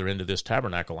step further into this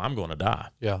tabernacle, I'm going to die.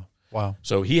 Yeah. Wow.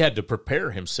 So he had to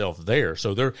prepare himself there.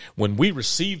 So when we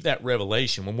receive that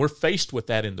revelation, when we're faced with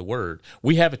that in the Word,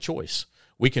 we have a choice.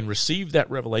 We can receive that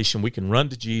revelation. We can run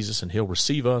to Jesus, and He'll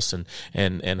receive us,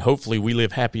 and hopefully we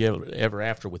live happy ever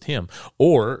after with Him.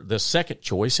 Or the second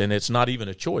choice, and it's not even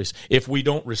a choice, if we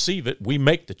don't receive it, we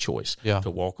make the choice to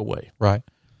walk away. Right.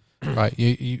 Right.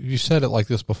 You said it like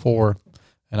this before,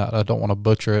 and I don't want to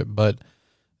butcher it, but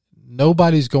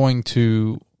nobody's going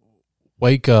to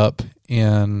wake up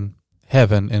in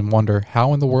heaven and wonder,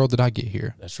 how in the world did I get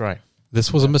here? That's right.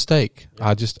 This was a mistake.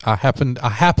 I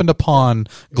happened upon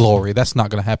glory. That's not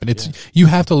going to happen. You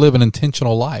have to live an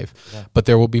intentional life. Yeah. But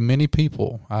there will be many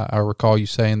people, I recall you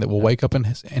saying, that will wake up in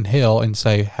hell and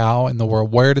say, how in the world,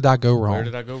 where did I go wrong? Where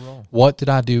did I go wrong? What did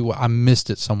I do? I missed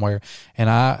it somewhere. And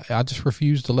I just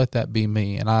refuse to let that be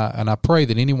me. And I pray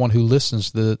that anyone who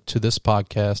listens to this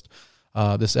podcast,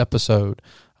 this episode,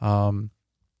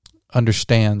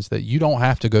 understands that you don't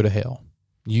have to go to hell.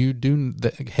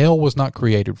 Hell was not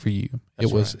created for you. It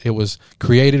was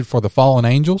created for the fallen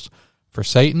angels, for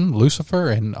Satan, Lucifer,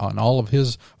 and all of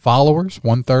his followers.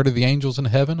 1/3 of the angels in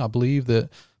heaven, I believe that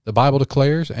the Bible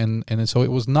declares, and so it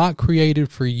was not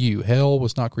created for you. Hell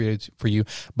was not created for you,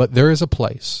 but there is a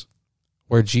place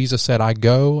where Jesus said, "I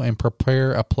go and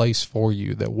prepare a place for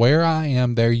you, that where I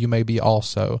am, there you may be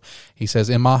also." He says,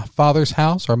 "In my Father's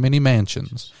house are many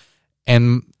mansions."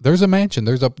 And there's a mansion,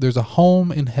 there's a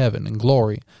home in heaven in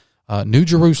glory, New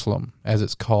Jerusalem, as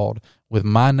it's called, with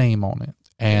my name on it,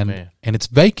 and it's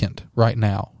vacant right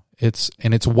now. It's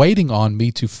waiting on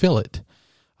me to fill it.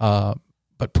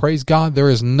 But praise God,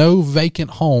 there is no vacant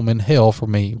home in hell for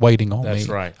me waiting on me. That's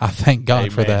right. I thank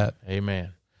God for that. Amen.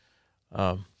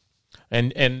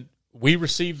 And we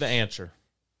received the answer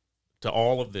to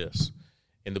all of this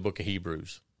in the book of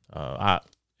Hebrews.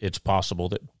 It's possible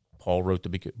that Paul wrote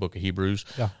the book of Hebrews.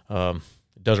 Yeah.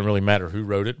 It doesn't really matter who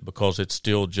wrote it because it's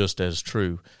still just as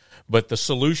true. But the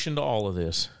solution to all of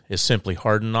this is simply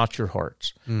harden not your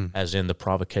hearts, as in the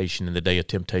provocation in the day of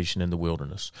temptation in the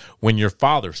wilderness. When your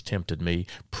fathers tempted me,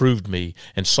 proved me,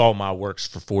 and saw my works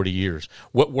for 40 years.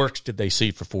 What works did they see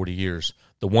for 40 years?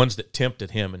 The ones that tempted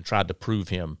him and tried to prove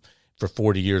him for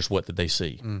 40 years, what did they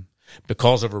see?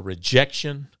 Because of a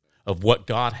rejection of what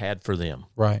God had for them.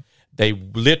 Right. They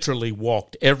literally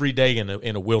walked every day in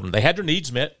a wilderness. They had their needs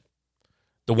met.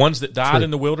 The ones that died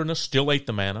in the wilderness still ate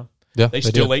the manna. Yeah, they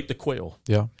still ate the quail.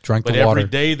 Yeah, drank the water. But every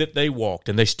day that they walked,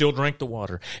 and they still drank the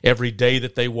water, every day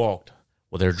that they walked,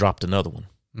 well, there dropped another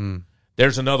one.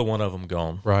 There's another one of them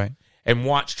gone. Right. And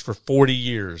watched for 40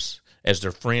 years as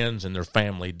their friends and their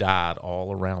family died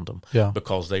all around them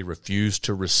because they refused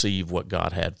to receive what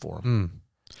God had for them.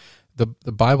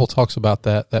 The Bible talks about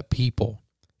that people.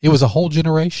 It was a whole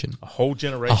generation. A whole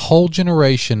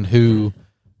generation who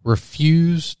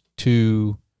refused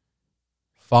to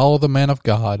follow the man of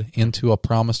God into a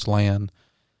promised land,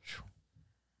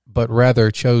 but rather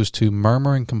chose to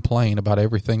murmur and complain about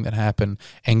everything that happened.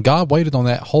 And God waited on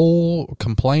that whole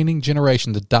complaining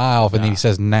generation to die off, and then he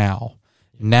says, now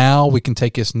we can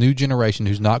take this new generation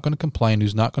who's not going to complain,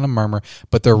 who's not going to murmur,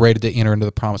 but they're ready to enter into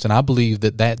the promise. And I believe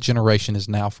that generation is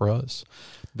now for us.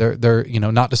 They're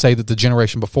not to say that the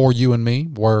generation before you and me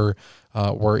were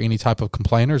any type of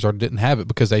complainers or didn't have it,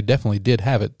 because they definitely did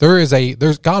have it.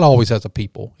 God always has a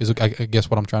people, is I guess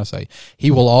what I'm trying to say.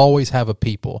 He will always have a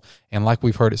people. And like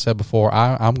we've heard it said before,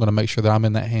 I'm going to make sure that I'm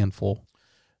in that handful.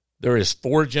 There is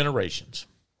 4 generations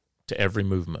to every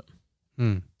movement.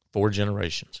 4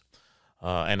 generations.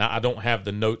 And I don't have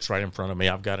the notes right in front of me.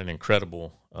 I've got an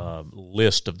incredible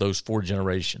list of those 4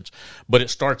 generations. But it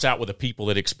starts out with the people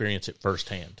that experience it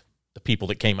firsthand. The people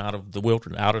that came out of the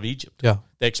wilderness, out of Egypt. Yeah.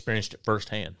 They experienced it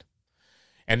firsthand.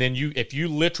 And then if you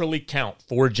literally count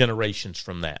 4 generations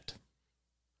from that,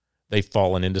 they've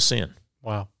fallen into sin.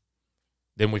 Wow.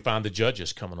 Then we find the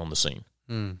judges coming on the scene.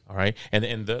 All right.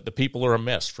 And the people are a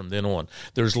mess from then on.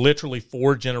 There's literally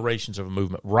 4 generations of a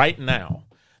movement. Right now,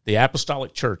 the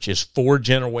Apostolic Church is 4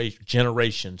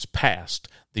 generations past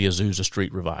the Azusa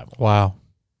Street revival. Wow.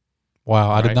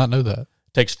 I did not know that.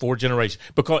 Takes 4 generations.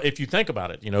 Because if you think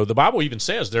about it, the Bible even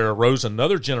says there arose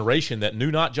another generation that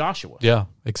knew not Joshua. Yeah,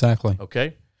 exactly.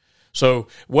 Okay? So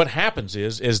what happens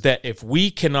is that if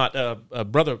we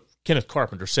cannot, Brother Kenneth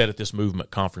Carpenter said at this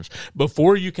movement conference,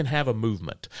 before you can have a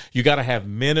movement, you got to have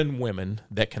men and women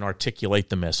that can articulate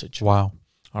the message. Wow.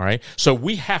 All right. So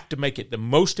we have to make it the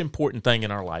most important thing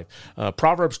in our life.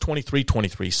 Proverbs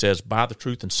 23:23 says, buy the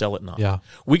truth and sell it not. Yeah.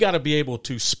 We got to be able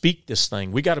to speak this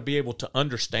thing. We got to be able to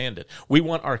understand it. We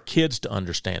want our kids to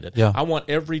understand it. Yeah. I want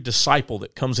every disciple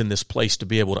that comes in this place to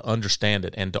be able to understand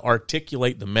it and to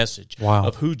articulate the message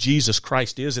of who Jesus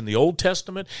Christ is in the Old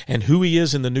Testament and who he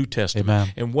is in the New Testament.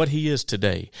 Amen. And what he is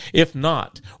today. If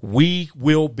not, we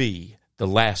will be the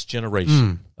last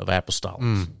generation of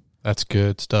apostolics. That's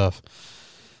good stuff.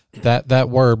 That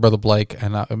word, Brother Blake,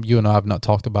 and you and I have not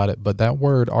talked about it, but that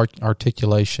word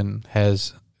articulation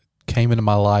has came into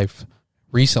my life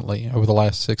recently over the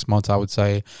last 6 months, I would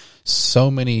say, so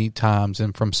many times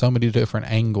and from so many different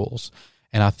angles.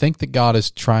 And I think that God is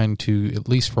trying to, at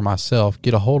least for myself,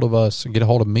 get a hold of us, get a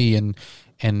hold of me,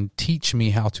 and teach me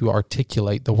how to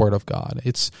articulate the Word of God.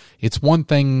 It's one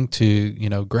thing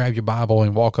to, grab your Bible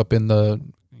and walk up in the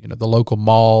local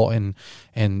mall and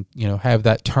have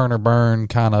that turn or burn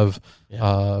kind of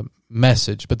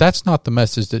message, but that's not the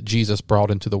message that Jesus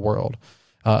brought into the world.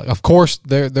 Of course,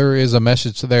 there is a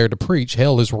message there to preach.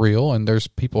 Hell is real, and there's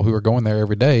people who are going there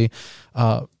every day.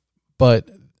 But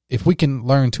if we can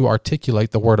learn to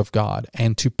articulate the Word of God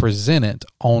and to present it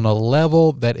on a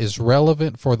level that is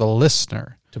relevant for the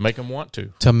listener, to make them want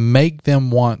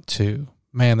to,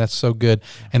 man, that's so good.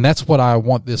 And that's what I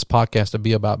want this podcast to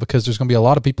be about, because there's going to be a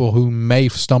lot of people who may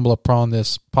stumble upon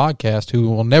this podcast who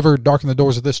will never darken the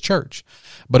doors of this church.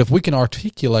 But if we can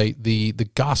articulate the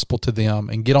gospel to them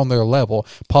and get on their level,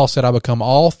 Paul said, I become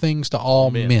all things to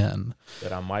all men.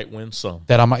 That I might win some.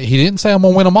 He didn't say I'm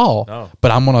going to win them all, no.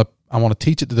 But I want to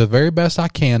teach it to the very best I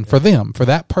can for them, for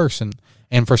that person.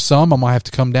 And for some, I'm going to have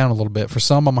to come down a little bit. For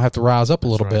some, I'm going to have to rise up a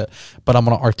little bit. But I'm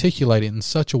going to articulate it in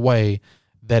such a way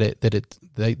that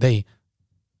they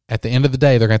at the end of the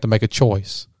day, they're going to have to make a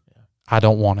choice. I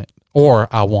don't want it, or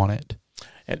I want it.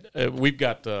 And we've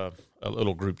got a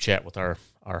little group chat with our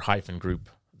hyphen group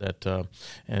that,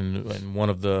 and one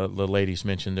of the ladies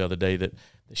mentioned the other day that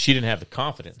she didn't have the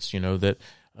confidence, that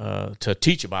to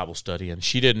teach a Bible study, and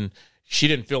she didn't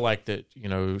feel like that,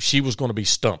 she was going to be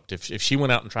stumped. If she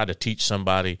went out and tried to teach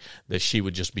somebody, that she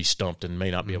would just be stumped and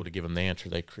may not be able to give them the answer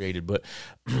they created. But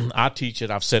I teach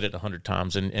it. I've said it 100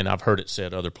 times, and I've heard it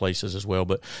said other places as well,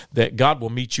 but that God will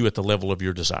meet you at the level of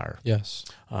your desire. Yes.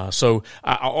 So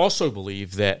I also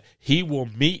believe that He will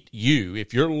meet you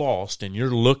if you're lost and you're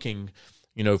looking,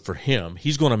 for Him.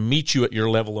 He's going to meet you at your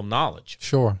level of knowledge.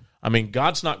 Sure. I mean,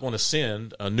 God's not going to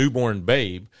send a newborn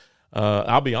babe,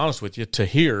 I'll be honest with you, to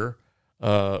hear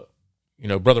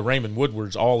Brother Raymond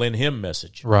Woodward's All in Him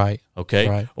message. Right. Okay.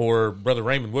 Right. Or Brother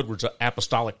Raymond Woodward's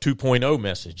Apostolic 2.0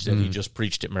 message that he just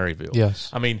preached at Maryville.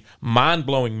 Yes. I mean,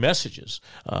 mind-blowing messages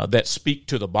that speak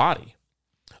to the body.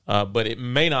 But it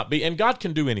may not be, and God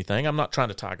can do anything. I'm not trying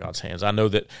to tie God's hands. I know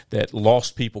that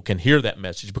lost people can hear that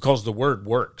message because the word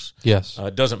works. Yes.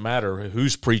 It doesn't matter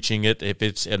who's preaching it. If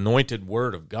it's anointed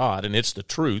word of God and it's the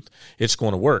truth, it's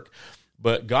going to work.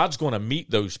 But God's going to meet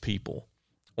those people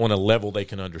on a level they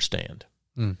can understand.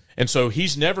 And so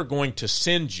He's never going to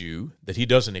send you that He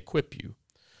doesn't equip you.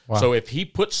 Wow. So if He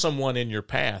puts someone in your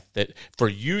path that for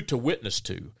you to witness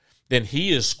to, then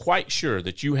He is quite sure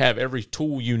that you have every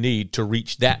tool you need to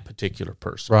reach that particular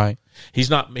person. Right. He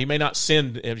may not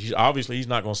send, obviously He's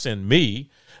not going to send me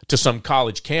to some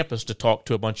college campus to talk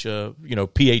to a bunch of,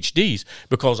 PhDs,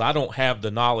 because I don't have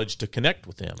the knowledge to connect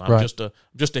with them. I'm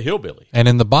just a hillbilly. And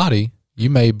in the body, you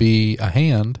may be a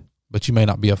hand, but you may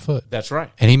not be a foot. That's right.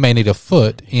 And he may need a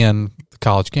foot in the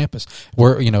college campus.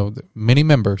 We're, many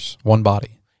members, one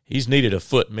body. He's needed a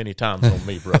foot many times on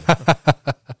me, brother.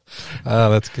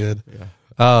 That's good.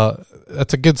 Yeah.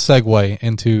 That's a good segue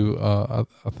into,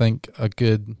 I think, a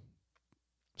good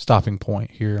stopping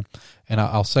point here. And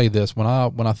I'll say this: when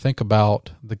I think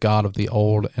about the God of the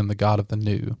old and the God of the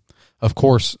new, of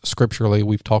course, scripturally,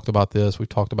 we've talked about this. We've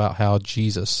talked about how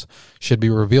Jesus should be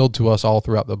revealed to us all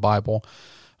throughout the Bible.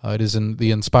 It is in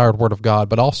the inspired Word of God.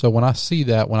 But also, when I see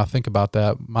that, when I think about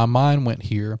that, my mind went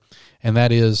here, and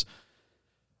that is,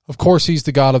 of course, He's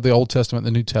the God of the Old Testament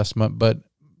and the New Testament, but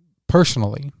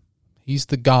personally, He's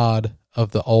the God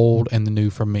of the old and the new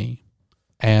for me.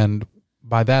 And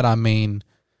by that I mean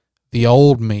the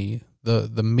old me, the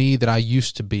me that I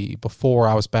used to be before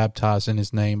I was baptized in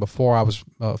His name, before I was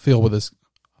filled with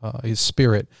His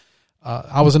Spirit.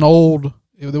 There was an old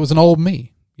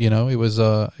me. It was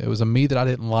a me that I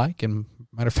didn't like, and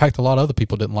matter of fact, a lot of other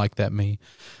people didn't like that me.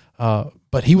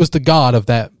 But He was the God of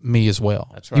that me as well.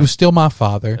 That's right. He was still my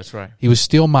Father. That's right. He was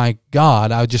still my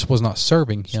God. I just was not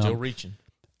serving Him. Still reaching.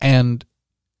 And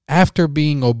after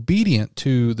being obedient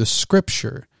to the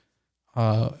Scripture,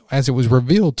 as it was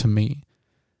revealed to me,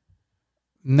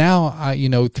 now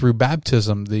through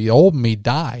baptism, the old me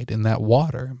died in that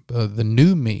water. The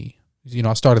new me,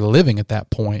 I started living at that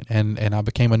point, and I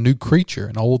became a new creature,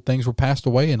 and old things were passed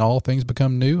away, and all things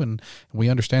become new, and we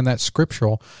understand that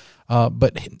scriptural.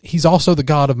 But He's also the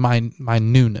God of my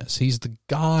newness. He's the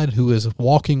God who is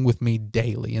walking with me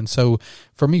daily. And so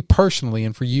for me personally,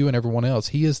 and for you and everyone else,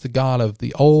 He is the God of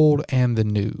the old and the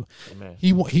new. Amen.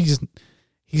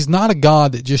 He's not a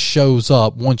God that just shows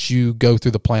up once you go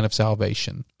through the plan of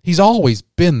salvation. He's always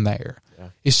been there. Yeah.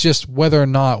 It's just whether or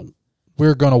not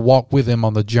we're going to walk with Him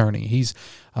on the journey.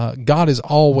 God is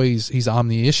always, He's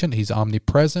omniscient, He's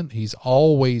omnipresent, He's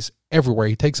always everywhere.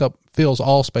 He fills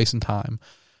all space and time.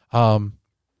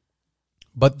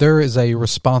 But there is a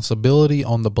responsibility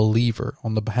on the believer,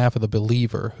 on the behalf of the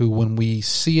believer, who when we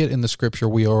see it in the Scripture,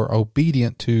 we are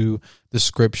obedient to the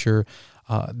Scripture,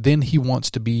 then he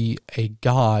wants to be a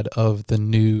God of the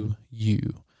new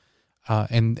you.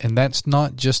 And that's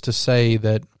not just to say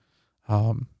that,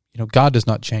 God does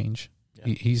not change.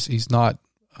 Yeah. He's not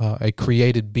a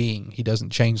created being. He doesn't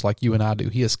change like you and I do.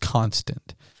 He is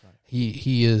constant. Right.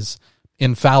 He is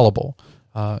infallible.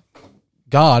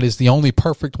 God is the only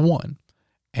perfect one.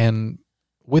 And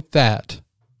with that,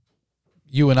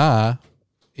 you and I,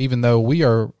 even though we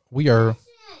are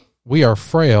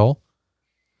frail,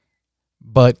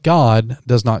 but God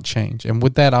does not change. And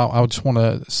with that, I just want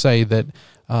to say that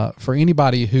for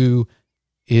anybody who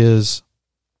is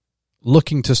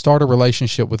looking to start a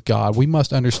relationship with God, we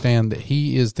must understand that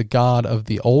He is the God of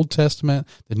the Old Testament,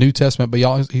 the New Testament,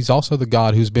 but He's also the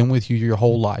God who's been with you your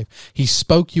whole life. He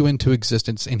spoke you into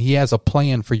existence, and He has a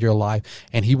plan for your life,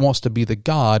 and He wants to be the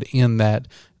God in that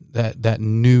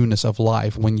newness of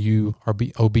life when you are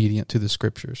obedient to the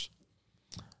Scriptures.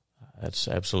 That's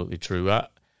absolutely true.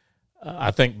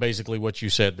 I think basically what you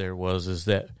said there is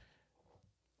that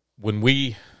from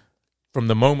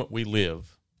the moment we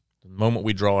live, the moment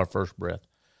we draw our first breath,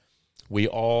 we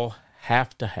all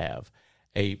have to have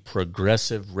a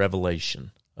progressive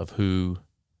revelation of who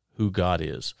God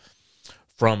is.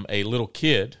 From a little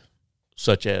kid,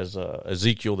 such as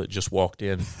Ezekiel that just walked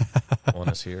in on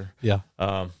us here. Yeah.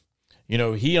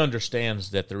 He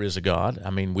understands that there is a God. I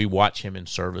mean, we watch him in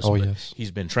service. Oh, but yes. He's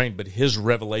been trained, but his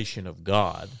revelation of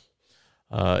God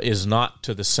is not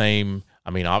to the same. I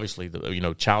mean, obviously,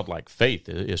 childlike faith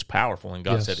is powerful, and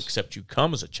God yes. said, "Except you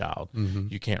come as a child, mm-hmm.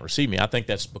 you can't receive me." I think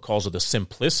that's because of the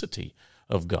simplicity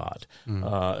of God.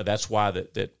 Mm-hmm. That's why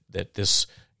that this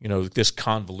this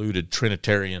convoluted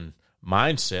Trinitarian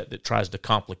mindset that tries to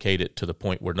complicate it to the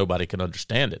point where nobody can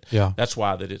understand it. Yeah. That's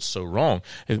why that it's so wrong.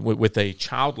 And with a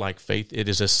childlike faith, it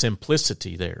is a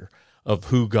simplicity there of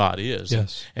who God is.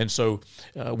 Yes. And so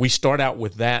we start out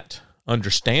with that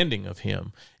understanding of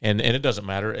him, and it doesn't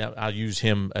matter. I use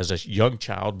him as a young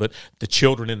child, but the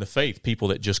children in the faith, people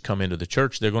that just come into the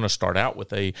church, they're going to start out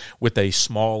with a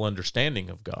small understanding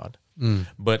of God.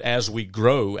 But as we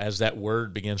grow, as that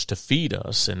word begins to feed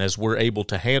us, and as we're able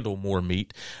to handle more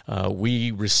meat,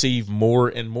 we receive more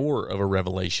and more of a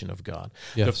revelation of God.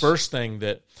 Yes. The first thing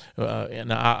that,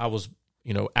 and I was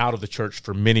out of the church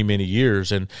for many, many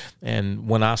years. And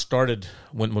when I started,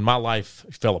 when my life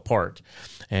fell apart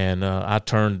and I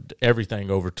turned everything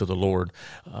over to the Lord,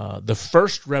 the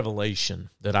first revelation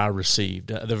that I received,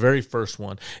 the very first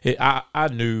one, I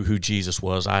knew who Jesus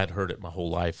was. I had heard it my whole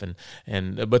life.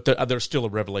 But there's still a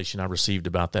revelation I received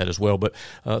about that as well. But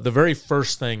the very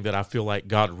first thing that I feel like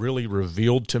God really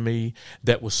revealed to me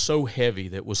that was so heavy,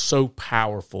 that was so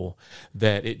powerful,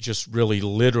 that it just really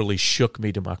literally shook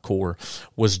me to my core,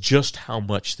 was just how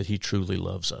much that he truly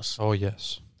loves us. Oh,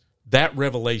 yes. That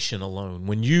revelation alone,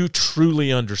 when you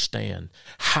truly understand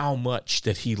how much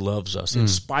that he loves us in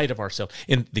spite of ourselves.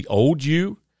 In the old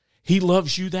you, he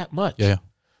loves you that much. Yeah.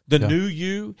 The new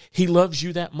you, he loves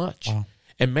you that much. Wow.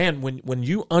 And man, when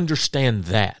you understand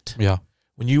that, yeah.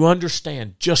 when you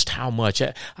understand just how much,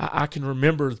 I can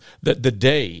remember the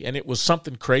day, and it was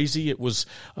something crazy. It was,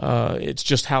 it's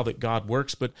just how that God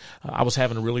works. But I was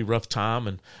having a really rough time,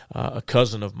 and a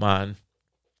cousin of mine,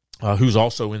 who's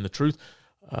also in the truth,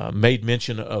 made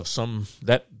mention of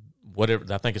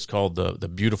whatever I think it's called, the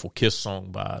Beautiful Kiss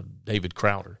song by David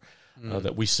Crowder,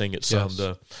 that we sing at some.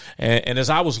 Yes. And as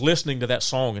I was listening to that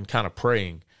song and kind of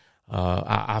praying,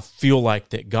 I feel like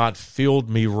that God filled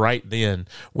me right then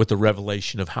with the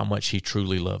revelation of how much he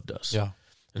truly loved us. Yeah.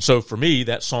 And so for me,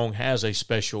 that song has a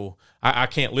special, I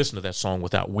can't listen to that song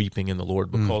without weeping in the Lord,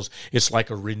 because it's like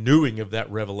a renewing of that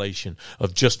revelation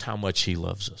of just how much he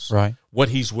loves us. Right. What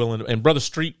he's willing to, and Brother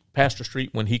Street, Pastor Street,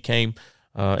 when he came,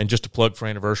 and just to plug for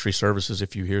anniversary services,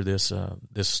 if you hear this,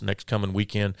 this next coming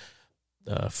weekend,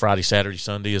 Friday, Saturday,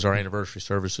 Sunday is our anniversary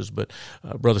services. But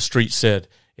Brother Street said,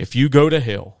 if you go to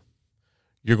hell,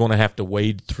 you're going to have to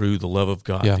wade through the love of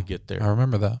God to get there. I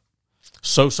remember that.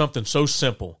 So something so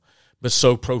simple, but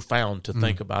so profound to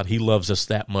think about. He loves us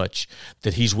that much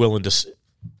that he's willing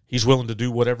to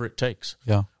do whatever it takes.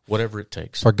 Yeah. Whatever it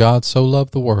takes. For God so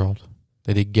loved the world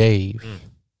that he gave.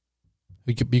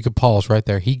 You could pause right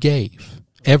there. He gave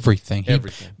everything.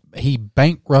 Everything. He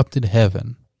bankrupted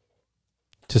heaven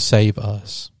to save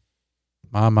us.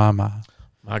 My.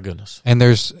 My goodness. And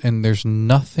there's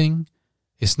nothing.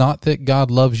 It's not that God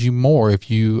loves you more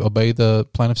if you obey the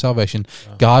plan of salvation.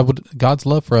 God's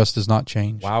love for us does not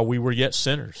change. While we were yet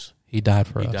sinners, he died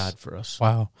for us. He died for us.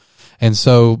 Wow. And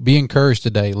so be encouraged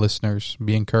today, listeners.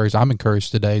 Be encouraged. I'm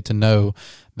encouraged today to know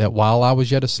that while I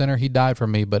was yet a sinner, he died for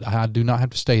me, but I do not have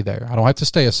to stay there. I don't have to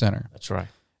stay a sinner. That's right.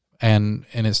 And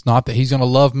it's not that he's going to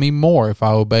love me more if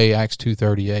I obey Acts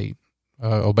 2:38,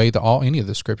 obey any of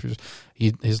the scriptures.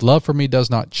 His love for me does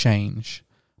not change,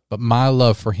 but my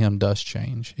love for him does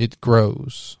change. It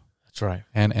grows. That's right.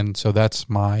 And so that's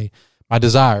my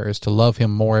desire, is to love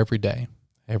him more every day.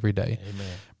 Every day.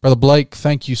 Amen. Brother Blake,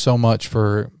 thank you so much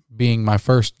for being my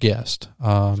first guest.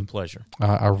 It's a pleasure.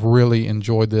 I really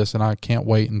enjoyed this, and I can't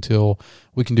wait until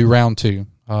we can do round 2.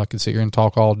 I can sit here and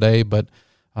talk all day, but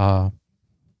I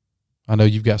know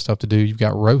you've got stuff to do. You've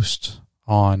got roast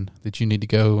on that you need to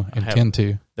go and tend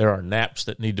to. There are naps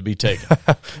that need to be taken.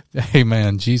 Hey,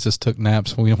 man, Jesus took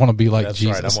naps. We want to be like That's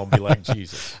Jesus. That's right. I'm going to be like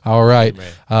Jesus. All right.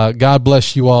 God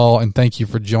bless you all, and thank you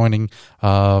for joining.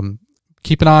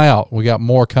 Keep an eye out. We got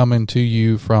more coming to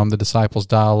you from the Disciples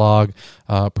Dialogue,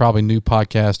 probably new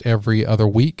podcast every other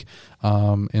week,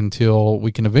 until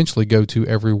we can eventually go to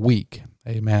every week.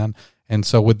 Amen. And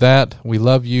so with that, we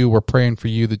love you. We're praying for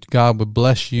you that God would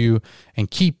bless you and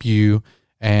keep you.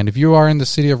 And if you are in the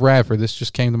city of Radford, this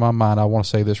just came to my mind. I want to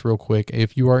say this real quick.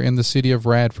 If you are in the city of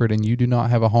Radford and you do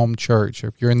not have a home church, or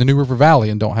if you're in the New River Valley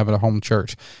and don't have a home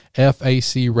church,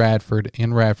 FAC Radford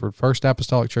in Radford, First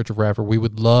Apostolic Church of Radford, we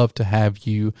would love to have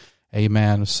you.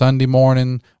 Amen. Sunday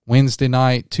morning, Wednesday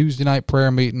night, Tuesday night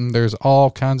prayer meeting. There's all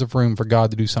kinds of room for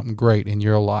God to do something great in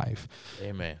your life.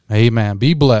 Amen. Amen.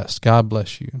 Be blessed. God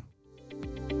bless you.